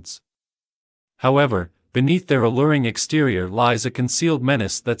presentations. However, beneath their alluring exterior lies a concealed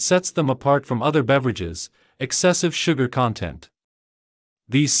menace that sets them apart from other beverages: excessive sugar content.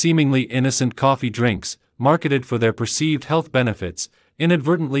 These seemingly innocent coffee drinks, marketed for their perceived health benefits,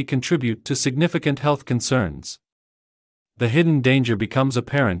 inadvertently contribute to significant health concerns. The hidden danger becomes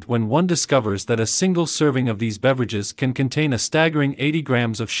apparent when one discovers that a single serving of these beverages can contain a staggering 80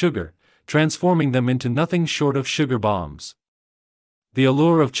 grams of sugar, transforming them into nothing short of sugar bombs. The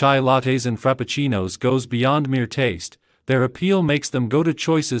allure of chai lattes and frappuccinos goes beyond mere taste. Their appeal makes them go-to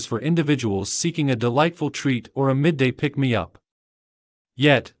choices for individuals seeking a delightful treat or a midday pick-me-up.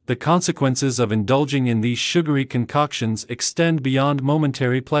 Yet, the consequences of indulging in these sugary concoctions extend beyond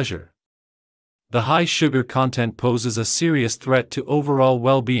momentary pleasure. The high sugar content poses a serious threat to overall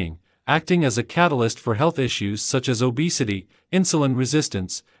well-being, acting as a catalyst for health issues such as obesity, insulin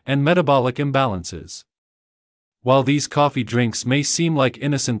resistance, and metabolic imbalances. While these coffee drinks may seem like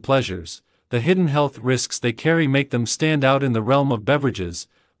innocent pleasures, the hidden health risks they carry make them stand out in the realm of beverages,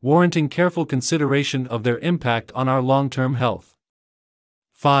 warranting careful consideration of their impact on our long-term health.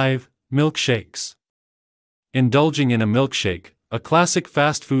 5. Milkshakes. Indulging in a milkshake, a classic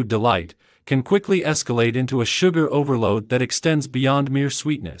fast food delight, can quickly escalate into a sugar overload that extends beyond mere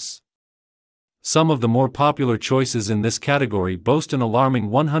sweetness. Some of the more popular choices in this category boast an alarming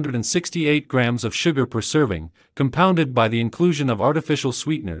 168 grams of sugar per serving, compounded by the inclusion of artificial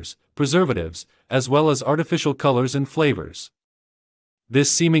sweeteners, preservatives, as well as artificial colors and flavors.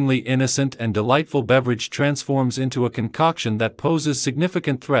 This seemingly innocent and delightful beverage transforms into a concoction that poses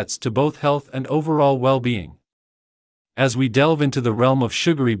significant threats to both health and overall well-being. As we delve into the realm of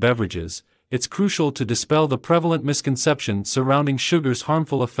sugary beverages, it's crucial to dispel the prevalent misconception surrounding sugar's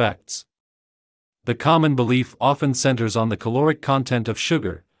harmful effects. The common belief often centers on the caloric content of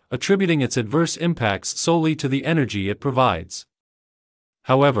sugar, attributing its adverse impacts solely to the energy it provides.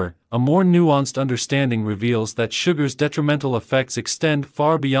 However, a more nuanced understanding reveals that sugar's detrimental effects extend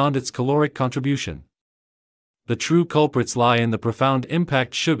far beyond its caloric contribution. The true culprits lie in the profound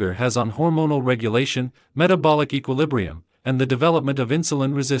impact sugar has on hormonal regulation, metabolic equilibrium, and the development of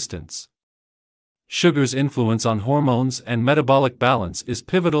insulin resistance. Sugar's influence on hormones and metabolic balance is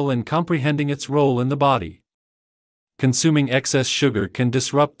pivotal in comprehending its role in the body. Consuming excess sugar can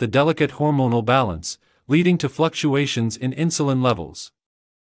disrupt the delicate hormonal balance, leading to fluctuations in insulin levels.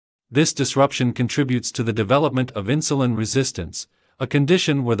 This disruption contributes to the development of insulin resistance, a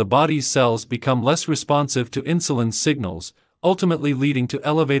condition where the body's cells become less responsive to insulin signals, ultimately leading to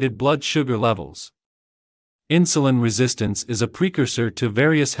elevated blood sugar levels. Insulin resistance is a precursor to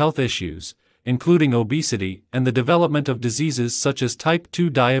various health issues, including obesity and the development of diseases such as type 2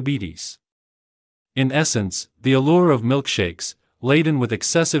 diabetes. In essence, the allure of milkshakes, laden with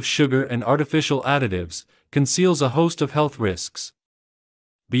excessive sugar and artificial additives, conceals a host of health risks.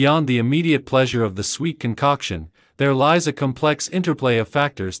 Beyond the immediate pleasure of the sweet concoction, there lies a complex interplay of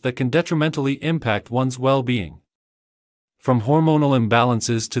factors that can detrimentally impact one's well-being. From hormonal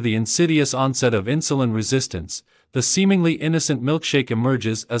imbalances to the insidious onset of insulin resistance, the seemingly innocent milkshake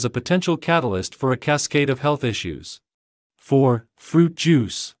emerges as a potential catalyst for a cascade of health issues. 4. Fruit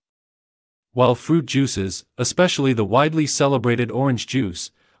juice. While fruit juices, especially the widely celebrated orange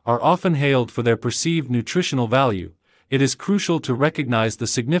juice, are often hailed for their perceived nutritional value, it is crucial to recognize the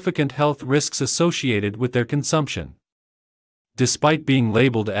significant health risks associated with their consumption. Despite being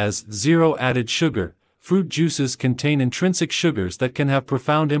labeled as zero added sugar, fruit juices contain intrinsic sugars that can have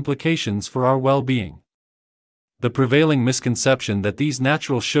profound implications for our well-being. The prevailing misconception that these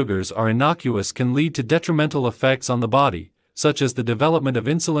natural sugars are innocuous can lead to detrimental effects on the body, such as the development of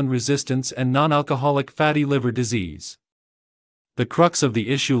insulin resistance and non-alcoholic fatty liver disease. The crux of the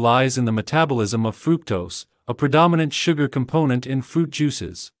issue lies in the metabolism of fructose, a predominant sugar component in fruit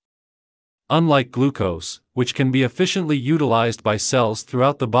juices. Unlike glucose, which can be efficiently utilized by cells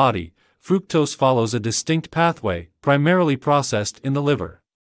throughout the body, fructose follows a distinct pathway, primarily processed in the liver.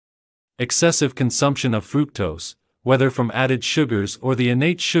 Excessive consumption of fructose, whether from added sugars or the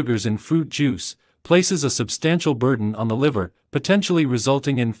innate sugars in fruit juice, places a substantial burden on the liver, potentially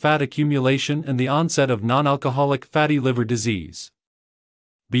resulting in fat accumulation and the onset of non-alcoholic fatty liver disease.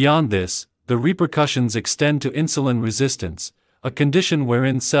 Beyond this, the repercussions extend to insulin resistance, a condition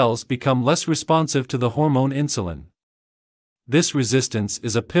wherein cells become less responsive to the hormone insulin. This resistance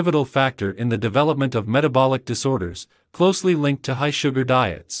is a pivotal factor in the development of metabolic disorders, closely linked to high-sugar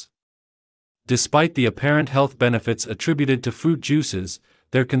diets. Despite the apparent health benefits attributed to fruit juices,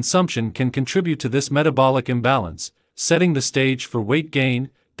 their consumption can contribute to this metabolic imbalance, setting the stage for weight gain,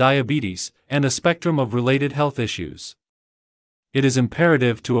 diabetes, and a spectrum of related health issues. It is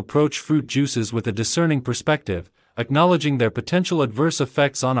imperative to approach fruit juices with a discerning perspective, acknowledging their potential adverse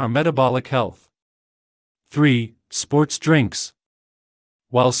effects on our metabolic health. 3. Sports drinks.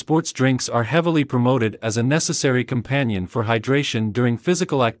 While sports drinks are heavily promoted as a necessary companion for hydration during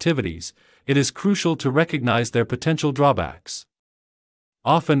physical activities, it is crucial to recognize their potential drawbacks.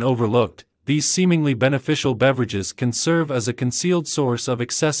 Often overlooked, these seemingly beneficial beverages can serve as a concealed source of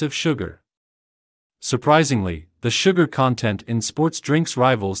excessive sugar. Surprisingly, the sugar content in sports drinks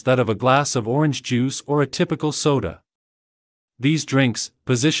rivals that of a glass of orange juice or a typical soda. These drinks,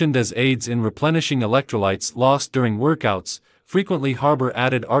 positioned as aids in replenishing electrolytes lost during workouts, frequently harbor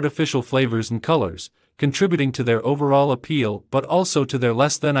added artificial flavors and colors, contributing to their overall appeal but also to their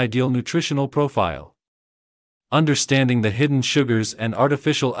less-than-ideal nutritional profile. Understanding the hidden sugars and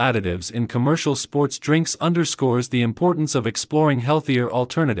artificial additives in commercial sports drinks underscores the importance of exploring healthier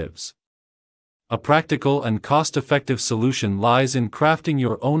alternatives. A practical and cost-effective solution lies in crafting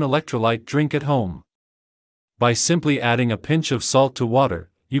your own electrolyte drink at home. By simply adding a pinch of salt to water,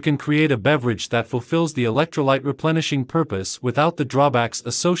 you can create a beverage that fulfills the electrolyte replenishing purpose without the drawbacks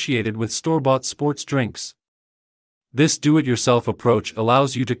associated with store-bought sports drinks. This do-it-yourself approach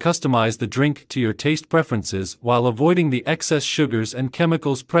allows you to customize the drink to your taste preferences while avoiding the excess sugars and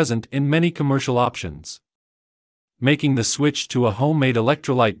chemicals present in many commercial options. Making the switch to a homemade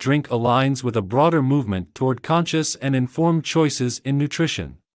electrolyte drink aligns with a broader movement toward conscious and informed choices in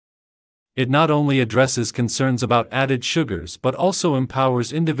nutrition. It not only addresses concerns about added sugars but also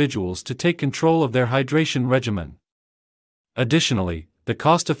empowers individuals to take control of their hydration regimen. Additionally, the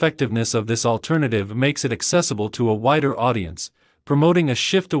cost-effectiveness of this alternative makes it accessible to a wider audience, promoting a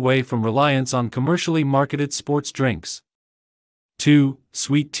shift away from reliance on commercially marketed sports drinks. 2.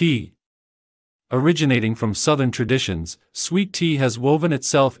 Sweet tea. Originating from Southern traditions, sweet tea has woven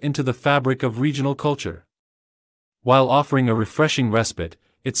itself into the fabric of regional culture. While offering a refreshing respite,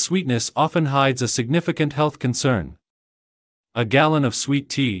 its sweetness often hides a significant health concern. A gallon of sweet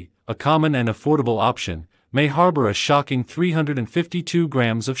tea, a common and affordable option, may harbor a shocking 352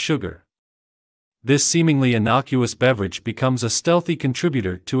 grams of sugar. This seemingly innocuous beverage becomes a stealthy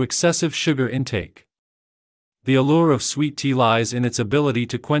contributor to excessive sugar intake. The allure of sweet tea lies in its ability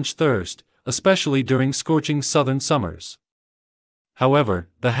to quench thirst, especially during scorching southern summers. However,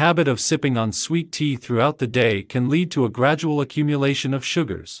 the habit of sipping on sweet tea throughout the day can lead to a gradual accumulation of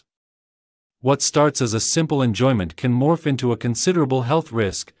sugars. What starts as a simple enjoyment can morph into a considerable health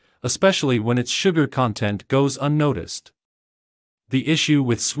risk, especially when its sugar content goes unnoticed. The issue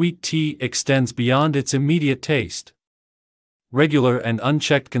with sweet tea extends beyond its immediate taste. Regular and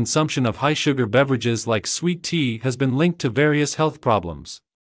unchecked consumption of high-sugar beverages like sweet tea has been linked to various health problems.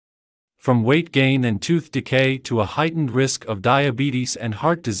 From weight gain and tooth decay to a heightened risk of diabetes and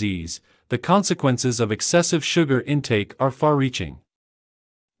heart disease, the consequences of excessive sugar intake are far-reaching.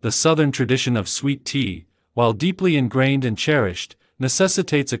 The Southern tradition of sweet tea, while deeply ingrained and cherished,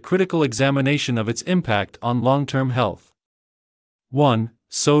 necessitates a critical examination of its impact on long-term health. 1.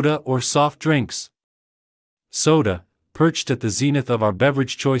 Soda or soft drinks. Soda, perched at the zenith of our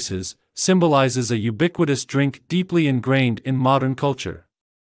beverage choices, symbolizes a ubiquitous drink deeply ingrained in modern culture.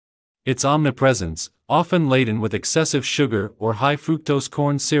 Its omnipresence, often laden with excessive sugar or high-fructose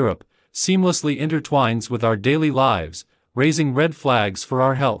corn syrup, seamlessly intertwines with our daily lives, raising red flags for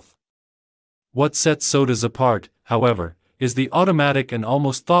our health. What sets sodas apart, however, is the automatic and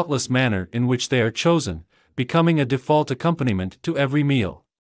almost thoughtless manner in which they are chosen, becoming a default accompaniment to every meal.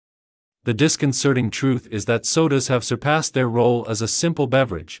 The disconcerting truth is that sodas have surpassed their role as a simple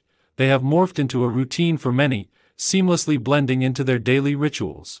beverage. They have morphed into a routine for many, seamlessly blending into their daily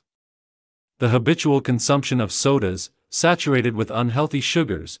rituals. The habitual consumption of sodas, saturated with unhealthy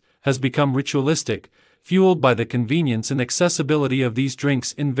sugars, has become ritualistic, fueled by the convenience and accessibility of these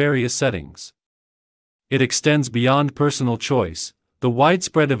drinks in various settings. It extends beyond personal choice. The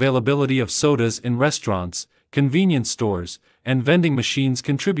widespread availability of sodas in restaurants, convenience stores, and vending machines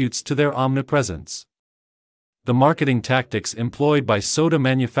contributes to their omnipresence. The marketing tactics employed by soda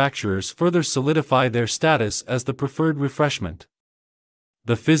manufacturers further solidify their status as the preferred refreshment.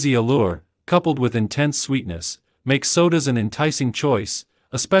 The fizzy allure, coupled with intense sweetness, makes sodas an enticing choice,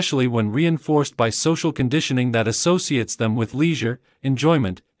 especially when reinforced by social conditioning that associates them with leisure,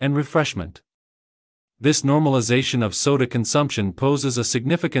 enjoyment, and refreshment. This normalization of soda consumption poses a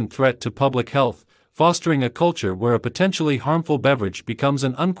significant threat to public health, fostering a culture where a potentially harmful beverage becomes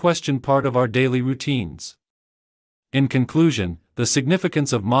an unquestioned part of our daily routines. In conclusion, the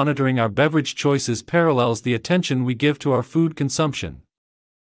significance of monitoring our beverage choices parallels the attention we give to our food consumption.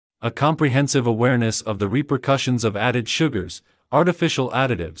 A comprehensive awareness of the repercussions of added sugars, artificial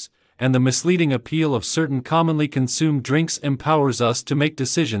additives, and the misleading appeal of certain commonly consumed drinks empowers us to make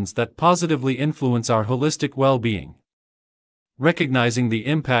decisions that positively influence our holistic well-being. Recognizing the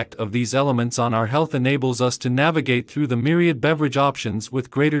impact of these elements on our health enables us to navigate through the myriad beverage options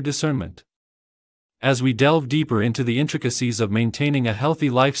with greater discernment. As we delve deeper into the intricacies of maintaining a healthy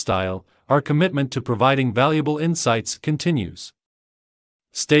lifestyle, our commitment to providing valuable insights continues.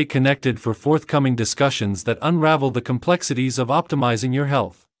 Stay connected for forthcoming discussions that unravel the complexities of optimizing your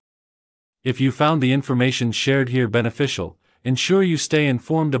health. If you found the information shared here beneficial, ensure you stay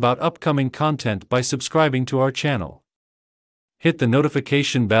informed about upcoming content by subscribing to our channel. Hit the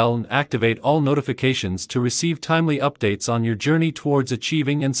notification bell and activate all notifications to receive timely updates on your journey towards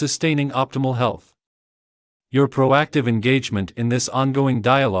achieving and sustaining optimal health. Your proactive engagement in this ongoing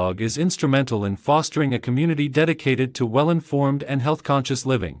dialogue is instrumental in fostering a community dedicated to well-informed and health-conscious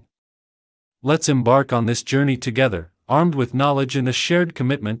living. Let's embark on this journey together, armed with knowledge and a shared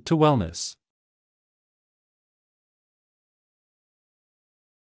commitment to wellness.